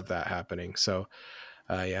chance of that happening. So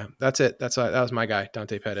yeah, that's it. That was my guy,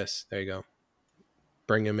 Dante Pettis. There you go.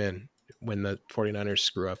 Bring him in when the 49ers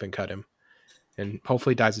screw up and cut him. And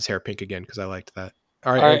hopefully dyes his hair pink again because I liked that.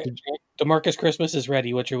 All right, Eric, DeMarcus Christmas is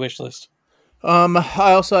ready. What's your wish list?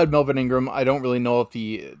 I also had Melvin Ingram. I don't really know if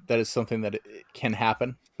that is something that it can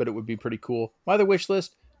happen, but it would be pretty cool. My other wish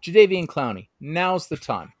list: Jadeveon Clowney. Now's the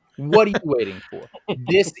time. What are you waiting for?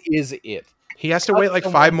 This is it. He has to wait like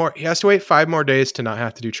 5 more. He has to wait 5 more days to not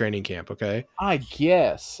have to do training camp. Okay. I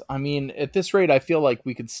guess. I mean, at this rate, I feel like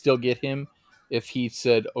we could still get him if he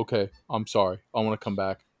said, "Okay, I'm sorry, I want to come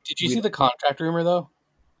back." Did you see the contract rumor though?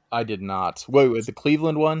 I did not. Wait, the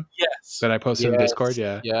Cleveland one? Yes. That I posted in Discord?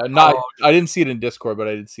 Yeah. Yeah, not I didn't see it in Discord, but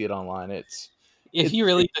I did see it online. If he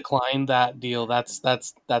really declined that deal, that's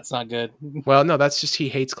not good. Well, no, that's just he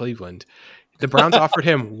hates Cleveland. The Browns offered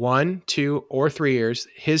him 1, 2, or 3 years.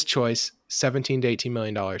 His choice, $17 to $18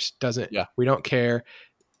 million. We don't care.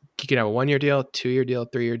 You can have a 1-year deal, 2-year deal,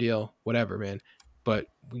 3-year deal, whatever, man. But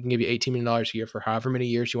we can give you $18 million a year for however many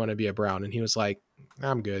years you want to be a Brown. And he was like,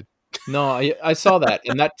 I'm good. No, I saw that,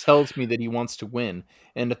 and that tells me that he wants to win.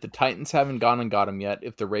 And if the Titans haven't gone and got him yet,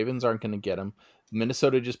 if the Ravens aren't going to get him,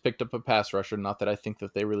 Minnesota just picked up a pass rusher. Not that I think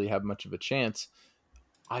that they really have much of a chance.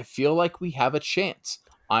 I feel like we have a chance.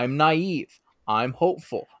 I'm naive. I'm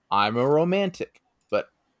hopeful. I'm a romantic, but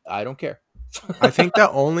I don't care. I think the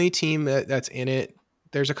only team that's in it,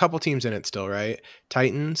 there's a couple teams in it still, right?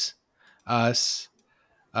 Titans, us,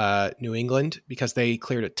 New England, because they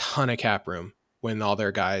cleared a ton of cap room when all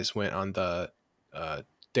their guys went on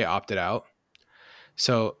they opted out.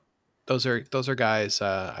 So those are guys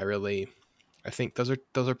I think those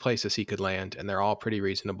are places he could land, and they're all pretty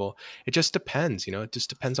reasonable. It just depends, it just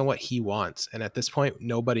depends on what he wants. And at this point,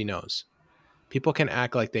 nobody knows. People can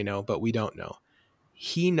act like they know, but we don't know.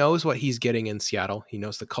 He knows what he's getting in Seattle. He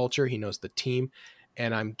knows the culture. He knows the team.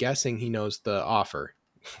 And I'm guessing he knows the offer.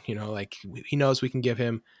 Like he knows we can give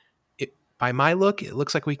him it. By my look, it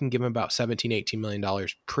looks like we can give him about 17, $18 million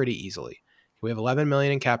pretty easily. We have 11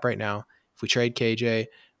 million in cap right now. If we trade KJ,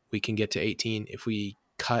 we can get to 18. If we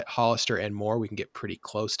cut Hollister and more, we can get pretty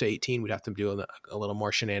close to 18. We'd have to do a little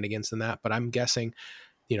more shenanigans than that. But I'm guessing,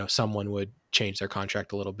 someone would change their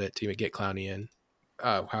contract a little bit to get Clowney in.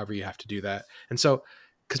 However you have to do that. And so,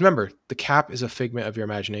 because remember, the cap is a figment of your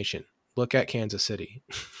imagination. Look at Kansas City.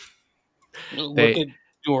 Look at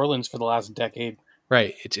New Orleans for the last decade.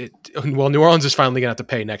 Right. Well, New Orleans is finally going to have to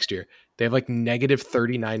pay next year. They have like negative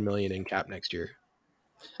 39 million in cap next year.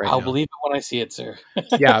 I'll believe it when I see it, sir.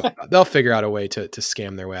 Yeah, they'll figure out a way to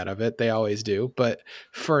scam their way out of it. They always do. But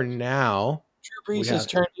for now, Drew Brees has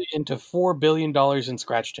turned it into $4 billion in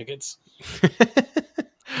scratch tickets.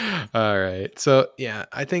 All right. So yeah,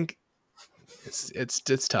 I think it's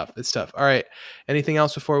tough. It's tough. All right. Anything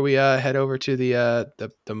else before we head over to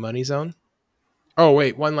the money zone? Oh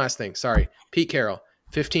wait, one last thing. Sorry, Pete Carroll.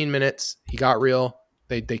 15 minutes. He got real.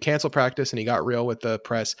 They canceled practice and he got real with the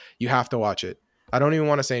press. You have to watch it. I don't even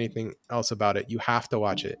want to say anything else about it. You have to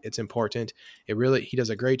watch it. It's important. He does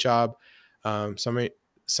a great job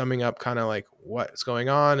summing up kind of like what's going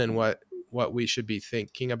on and what we should be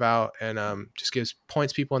thinking about, and just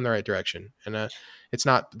points people in the right direction. And it's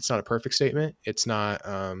not a perfect statement. It's not,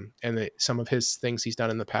 some of his things he's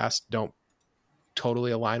done in the past don't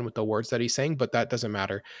totally align with the words that he's saying, but that doesn't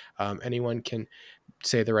matter. Anyone can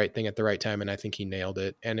say the right thing at the right time, and I think he nailed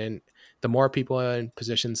it. And then the more people in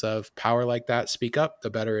positions of power like that speak up, the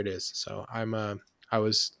better it is. So I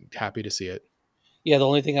was happy to see it. Yeah, the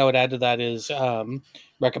only thing I would add to that is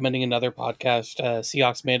recommending another podcast,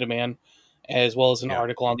 Seahawks Man to Man, as well as an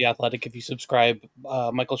article on The Athletic. If you subscribe,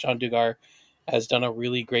 Michael Sean Dugar has done a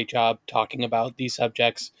really great job talking about these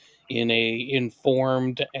subjects in a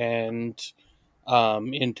informed and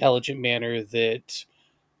intelligent manner that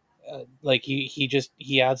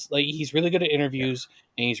he adds, like, he's really good at interviews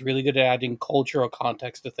and he's really good at adding cultural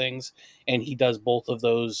context to things, and he does both of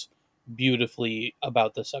those beautifully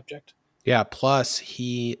about the subject. Yeah, plus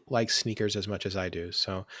he likes sneakers as much as I do.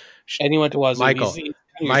 So anyone to us, Michael,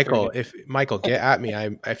 get at me.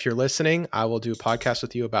 If you're listening, I will do a podcast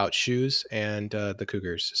with you about shoes and the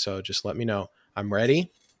Cougars. So just let me know. I'm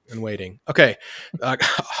ready and waiting. Okay,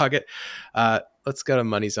 hug it. Let's go to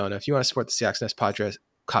Money Zone. If you want to support the Seahawks Nest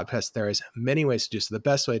podcast, there is many ways to do so. The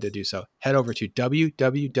best way to do so, head over to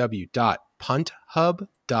www.patreon.com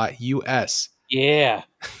punthub.us. Yeah.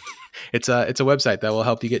 It's a website that will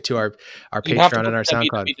help you get to our You have to Patreon put and our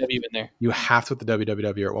SoundCloud. www in there. You have to put the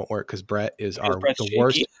www or it won't work because Brett is Brett's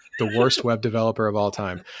shaky. the worst web developer of all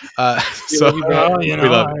time. We So love you, Brett. You know, we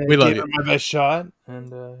love it. We love gave you. it my best shot, and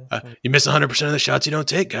You miss 100% of the shots you don't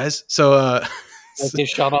take, guys. So Like his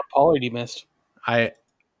shot on Pollard he missed.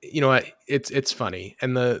 you know what? It's funny,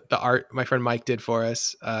 and the art my friend Mike did for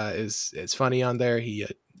us is funny on there.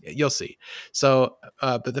 You'll see. So,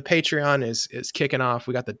 but the Patreon is kicking off.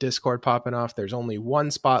 We got the Discord popping off. There's only one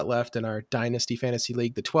spot left in our Dynasty Fantasy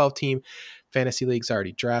League. The 12-team Fantasy League's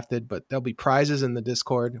already drafted, but there'll be prizes in the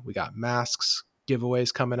Discord. We got masks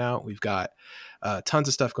giveaways coming out. We've got tons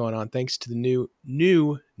of stuff going on. Thanks to the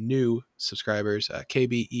new subscribers,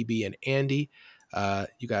 KB, EB, and Andy.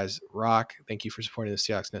 You guys rock. Thank you for supporting the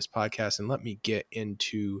Seahawks Nest podcast. And let me get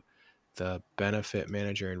into the benefit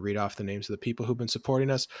manager and read off the names of the people who've been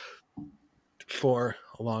supporting us for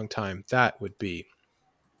a long time. That would be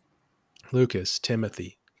Lucas,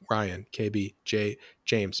 Timothy, Ryan, KB, Jay,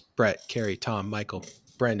 James, Brett, Carrie, Tom, Michael,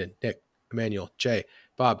 Brendan, Nick, Emmanuel, Jay,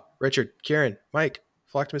 Bob, Richard, Kieran, Mike,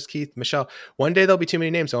 Flocktimus, Keith, Michelle. One day there'll be too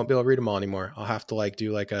many names. I won't be able to read them all anymore. I'll have to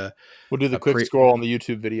do we'll do the quick scroll on the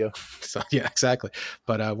YouTube video. So yeah, exactly.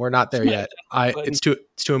 But we're not there yet. It's too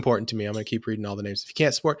important to me. I'm going to keep reading all the names. If you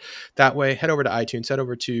can't support that way, head over to iTunes, head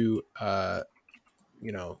over to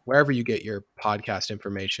wherever you get your podcast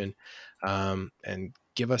information, and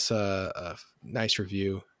give us a nice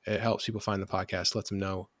review. It helps people find the podcast, lets them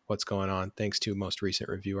know what's going on. Thanks to most recent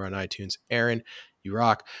reviewer on iTunes, Aaron. You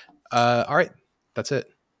rock. All right, that's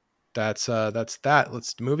it. That's that.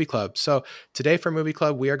 Let's do Movie Club. So today for Movie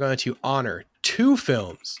Club, we are going to honor two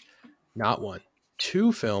films, not one,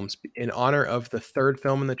 two films in honor of the third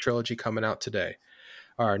film in the trilogy coming out today.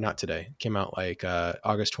 Or not today. It came out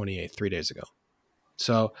August 28th, 3 days ago.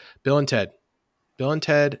 So Bill and Ted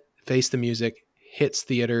Face the Music hits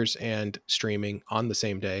theaters and streaming on the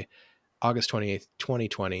same day, August 28th,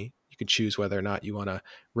 2020. You could choose whether or not you want to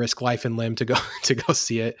risk life and limb to go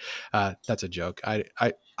see it. That's a joke. I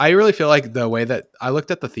really feel like the way that I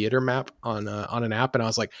looked at the theater map on an app and I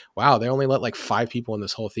was like, wow, they only let 5 people in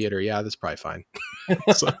this whole theater. Yeah, that's probably fine.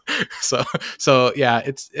 so yeah,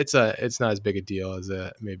 it's not as big a deal as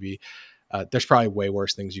maybe. There's probably way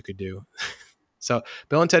worse things you could do. So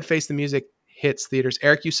Bill and Ted Face the Music hits theaters.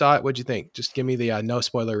 Eric, you saw it. What'd you think? Just give me the no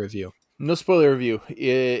spoiler review. No spoiler review.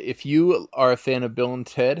 If you are a fan of Bill and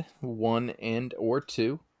Ted 1 and or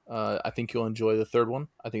 2, I think you'll enjoy the third one.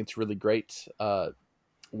 I think it's a really great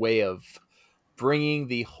way of bringing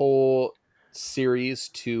the whole series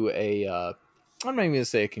to I'm not even going to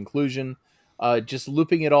say a conclusion, just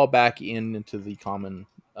looping it all back into the common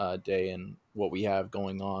day and what we have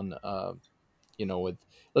going on. With,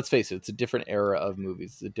 let's face it, it's a different era of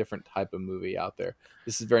movies. It's a different type of movie out there.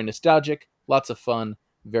 This is very nostalgic, lots of fun,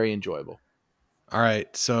 very enjoyable. All right,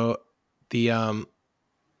 so the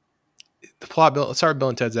plot. Let's start with Bill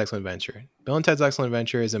and Ted's Excellent Adventure. Bill and Ted's Excellent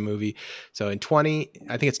Adventure is a movie. So I think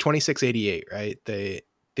it's 2688, right? They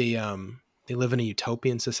live in a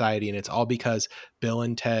utopian society, and it's all because Bill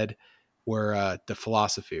and Ted were the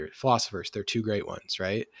philosophers. They're two great ones,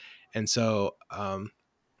 right? And so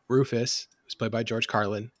Rufus, who's played by George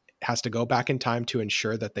Carlin, has to go back in time to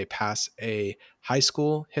ensure that they pass a high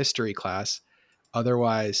school history class.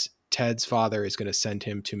 Otherwise, Ted's father is going to send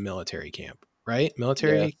him to military camp, right?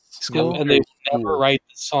 Military school. And they never write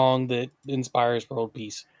the song that inspires world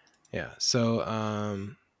peace. Yeah. So,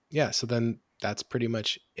 so then that's pretty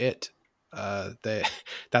much it.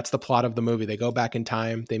 That's the plot of the movie. They go back in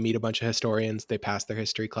time. They meet a bunch of historians. They pass their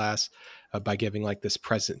history class by giving this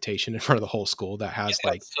presentation in front of the whole school that has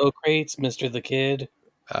Socrates, Mr. the Kid,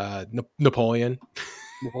 Napoleon.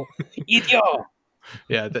 Idiot.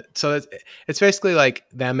 Yeah. So it's basically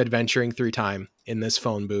them adventuring through time in this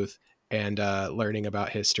phone booth and learning about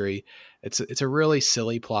history. It's a really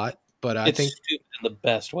silly plot, but I think stupid in the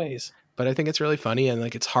best ways. But I think it's really funny and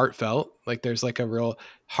it's heartfelt. There's a real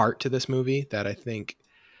heart to this movie that I think,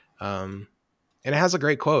 and it has a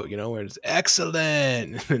great quote, where it's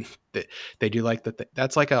excellent. they do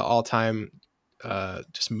that's an all time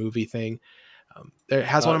just movie thing. It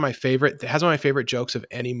has one of my favorite jokes of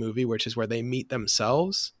any movie, which is where they meet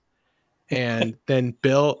themselves, and then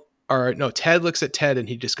Ted looks at Ted and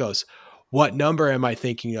he just goes, "What number am I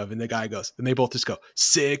thinking of?" And the guy goes, and they both just go,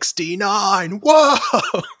 69. Whoa.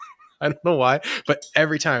 I don't know why, but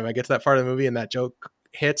every time I get to that part of the movie and that joke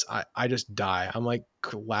hits, I just die. I'm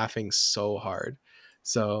laughing so hard.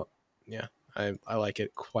 So yeah, I like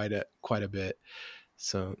it quite a bit.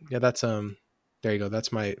 So yeah, that's there you go.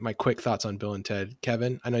 That's my quick thoughts on Bill and Ted.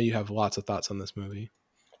 Kevin, I know you have lots of thoughts on this movie.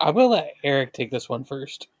 I'm gonna let Eric take this one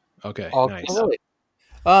first. Okay, I'll nice. Oh,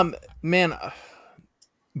 really? Man,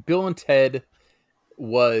 Bill and Ted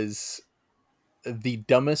was the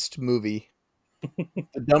dumbest movie,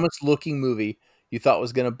 the dumbest looking movie you thought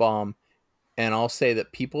was going to bomb. And I'll say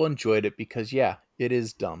that people enjoyed it because, yeah, it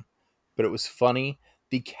is dumb, but it was funny.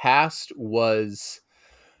 The cast was,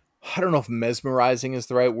 I don't know if mesmerizing is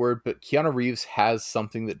the right word, but Keanu Reeves has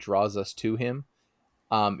something that draws us to him.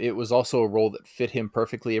 It was also a role that fit him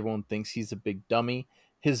perfectly. Everyone thinks he's a big dummy.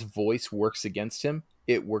 His voice works against him.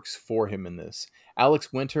 It works for him in this.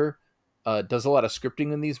 Alex Winter does a lot of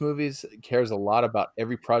scripting in these movies, cares a lot about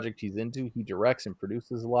every project he's into. He directs and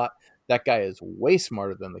produces a lot. That guy is way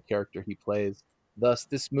smarter than the character he plays. Thus,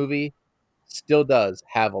 this movie still does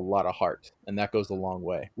have a lot of heart, and that goes a long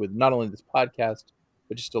way with not only this podcast,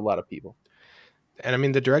 but just a lot of people. And I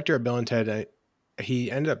mean, the director of Bill and Ted,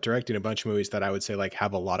 he ended up directing a bunch of movies that I would say like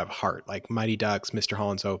have a lot of heart, like Mighty Ducks, Mr.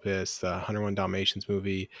 Holland's Opus, the 101 Dalmatians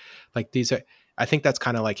movie. Like these are, I think that's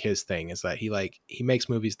kind of like his thing, is that he makes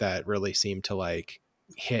movies that really seem to like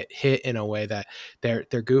hit in a way that they're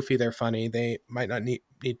goofy, they're funny, they might not need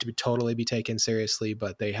to be totally be taken seriously,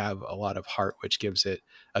 but they have a lot of heart, which gives it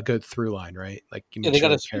a good through line, right? Like you Yeah, make they got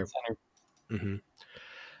sure a to sweet care. center. Mm-hmm.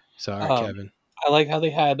 So, all right, Um, Kevin. I like how they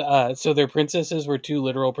had so their princesses were two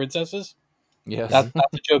literal princesses. Yes. That's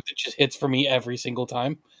a joke that just hits for me every single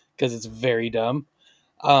time because it's very dumb.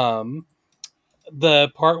 Um, the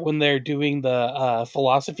part when they're doing the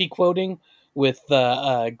philosophy quoting with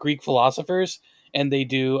the Greek philosophers, and they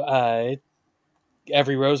do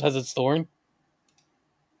every rose has its thorn.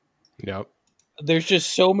 Yep. There's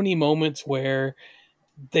just so many moments where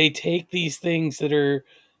they take these things that are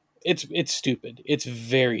it's stupid. It's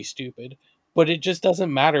very stupid, but it just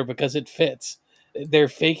doesn't matter because it fits. They're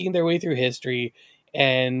faking their way through history,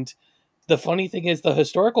 and the funny thing is the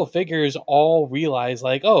historical figures all realize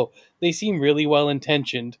like, oh, they seem really well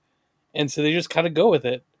intentioned, and so they just kind of go with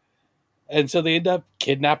it. And so they end up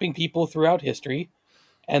kidnapping people throughout history,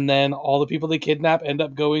 and then all the people they kidnap end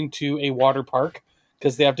up going to a water park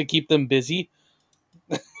because they have to keep them busy.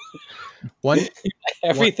 One, one,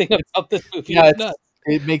 Everything about this movie Yeah, is nuts.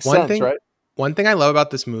 it makes one sense, thing, right? one thing I love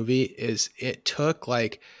about this movie is it took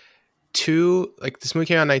like this movie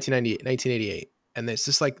came out in 1988, and it's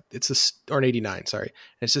just like or in 89, sorry. And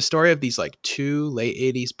it's the story of these like two late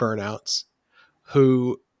 80s burnouts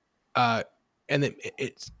who uh and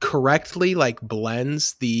it correctly like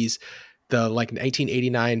blends the like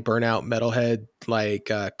 1989 burnout metalhead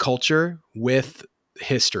like culture with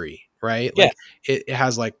history, right? Yes. Like it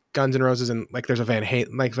has like Guns N' Roses, and like there's a Van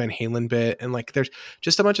Halen bit, and like there's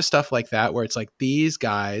just a bunch of stuff like that where it's like these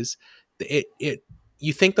guys, it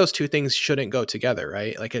you think those two things shouldn't go together,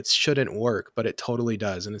 right? Like it shouldn't work, but it totally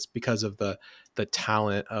does, and it's because of the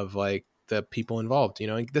talent of like the people involved. You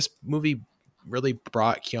know, like this movie really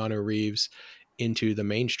brought Keanu Reeves into the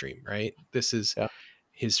mainstream, right? This is Yeah.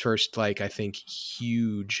 his first, like, I think,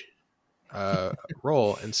 huge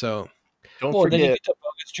role. And so, Don't Well, then you forget. get to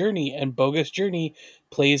Bogus Journey, and Bogus Journey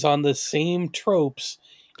plays on the same tropes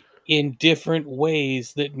in different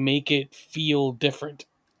ways that make it feel different.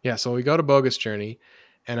 yeah, so we go to Bogus Journey,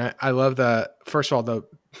 and I love that. First of all,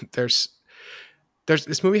 there's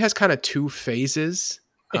this movie has kind of two phases.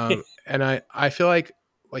 And I feel like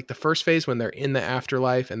the first phase when they're in the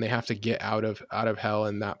afterlife and they have to get out of hell,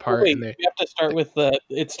 and that Well, part, wait, and we have to start with the.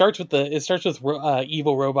 It starts with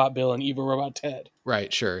Evil Robot Bill and Evil Robot Ted,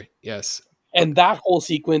 right, sure, yes, but and that whole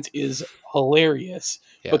sequence is hilarious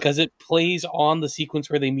yeah. because it plays on the sequence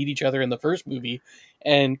where they meet each other in the first movie,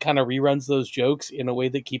 and kind of reruns those jokes in a way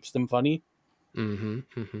that keeps them funny. Mm-hmm,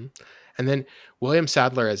 mm-hmm. And then William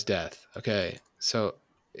Sadler as Death. Okay, so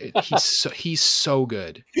he's so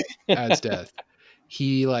good as Death.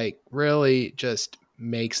 He like really just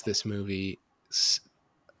makes this movie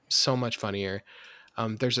so much funnier.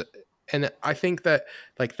 There's a and I think that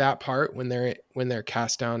like that part when they're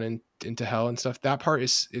cast down into hell and stuff, that part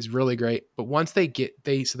is really great. But once they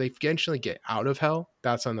eventually get out of hell,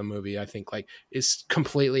 that's on the movie. I think like is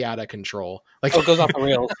completely out of control. Like Oh, it goes off the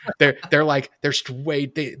rails. they're like they're way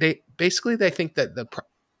they basically they think that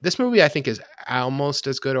this movie I think is almost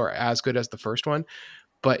as good or as good as the first one,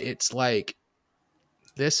 but it's like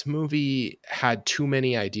this movie had too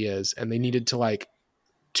many ideas and they needed to like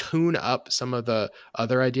tune up some of the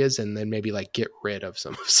other ideas and then maybe like get rid of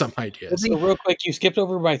some ideas. So real quick, you skipped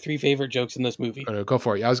over my three favorite jokes in this movie. Oh, no, go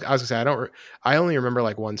for it. I was gonna say I only remember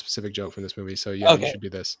like one specific joke from this movie, so yeah, you Okay, should do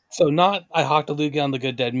this. so not I hawked a loogie on the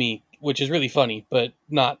good dead me, which is really funny, but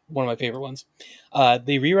not one of my favorite ones.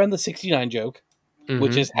 They rerun the '69 joke,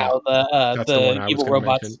 which is Yeah, how that's the one the I was evil gonna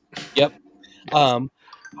mention. robots. Yep. Yes. Um,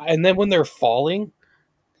 and then when they're falling,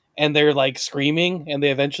 and they're like screaming, and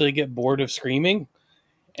they eventually get bored of screaming,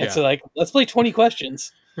 and Yeah. so like, let's play 20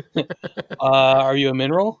 questions. Are you a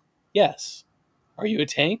mineral? Yes. Are you a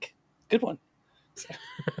tank? Good one.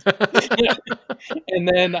 And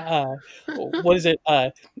then what is it?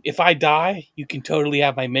 If I die, you can totally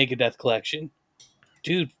have my Megadeth collection.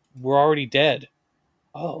 Dude, we're already dead.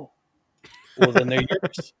 Oh, well then they're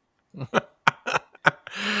yours.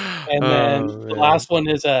 And then Oh, the man. last one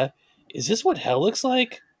is this what hell looks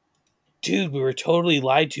like? Dude, we were totally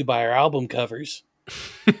lied to by our album covers.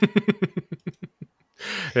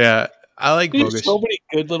 Yeah, I like There's bogus. so many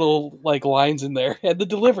good little like lines in there, and the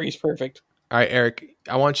delivery is perfect. All right, Eric,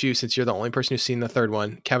 I want you, since you're the only person who's seen the third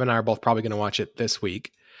one, Kevin and I are both probably going to watch it this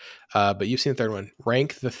week. But you've seen the third one.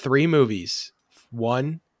 Rank the 3 movies.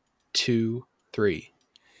 1, 2, 3.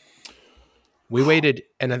 We waited,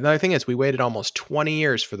 and another thing is we waited almost 20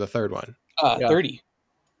 years for the third one. Yeah. 30.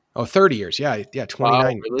 Oh, 30 years. Yeah, 29, Wow,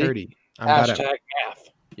 really? 30. I'm bad at Hashtag math.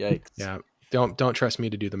 Yikes. Yeah. Don't trust me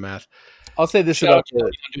to do the math. I'll say this Shout about out to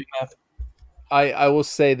everyone doing math. I will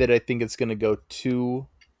say that I think it's going to go 2,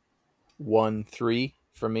 1, 3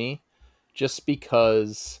 for me, just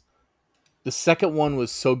because the second one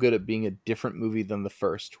was so good at being a different movie than the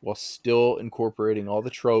first, while still incorporating all the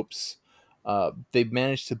tropes. They've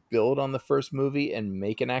managed to build on the first movie and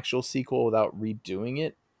make an actual sequel without redoing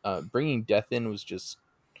it. Bringing death in was just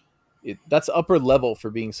that's upper level for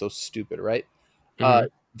being so stupid, right? Mhm.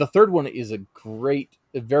 The third one is a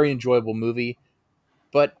very enjoyable movie,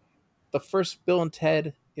 but the first Bill and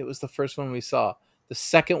Ted, it was the first one we saw. The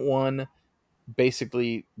second one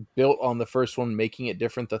basically built on the first one, making it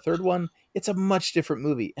different. The third one, it's a much different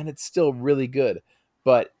movie, and it's still really good.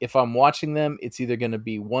 But if I'm watching them, it's either going to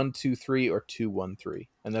be 1, 2, 3 or 2, 1, 3,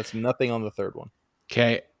 and that's nothing on the third one.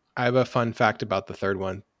 Okay, I have a fun fact about the third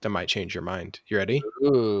one that might change your mind. You ready?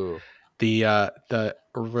 Ooh. The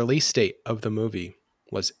release date of the movie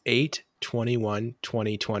was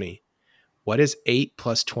 8/21/2020. What is 8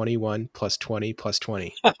 plus 21 plus 20 plus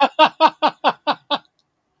 20?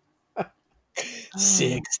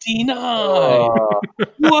 69. Uh,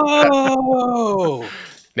 Whoa.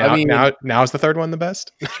 Now, I mean, now's the third one the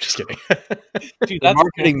best? No, just kidding. Dude, the that's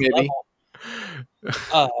marketing next maybe.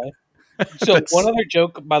 level. So That's- one other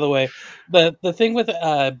joke, by the way, the thing with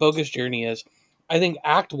Bogus Journey is, I think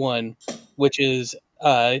Act 1, which is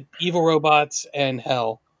evil robots and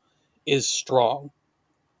hell, is strong.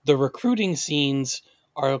 The recruiting scenes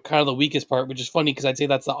are kind of the weakest part, which is funny because I'd say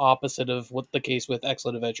that's the opposite of what the case with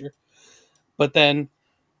Excellent Adventure. But then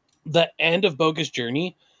the end of Bogus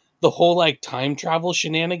Journey, the whole like time travel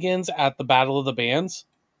shenanigans at the Battle of the Bands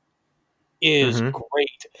is Mhm.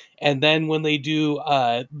 great. And then when they do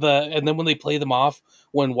when they play them off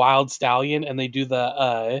when Wild Stallion and they do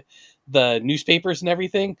the newspapers and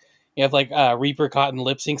everything, you have like Reaper Cotton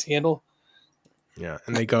lip sync scandal. Yeah,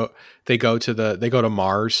 and they go to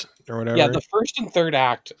Mars or Yeah, whatever. the first and third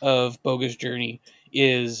act of Bogus Journey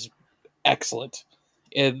is excellent.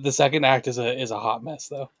 The second act is a hot mess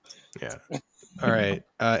though. Yeah. All right.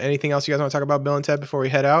 Anything else you guys want to talk about Bill and Ted before we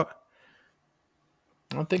head out?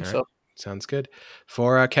 I don't think All right. so. Sounds good.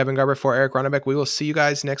 For Kevin Garber, for Eric Ronnebeck, we will see you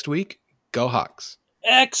guys next week. Go Hawks.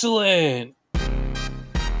 Excellent.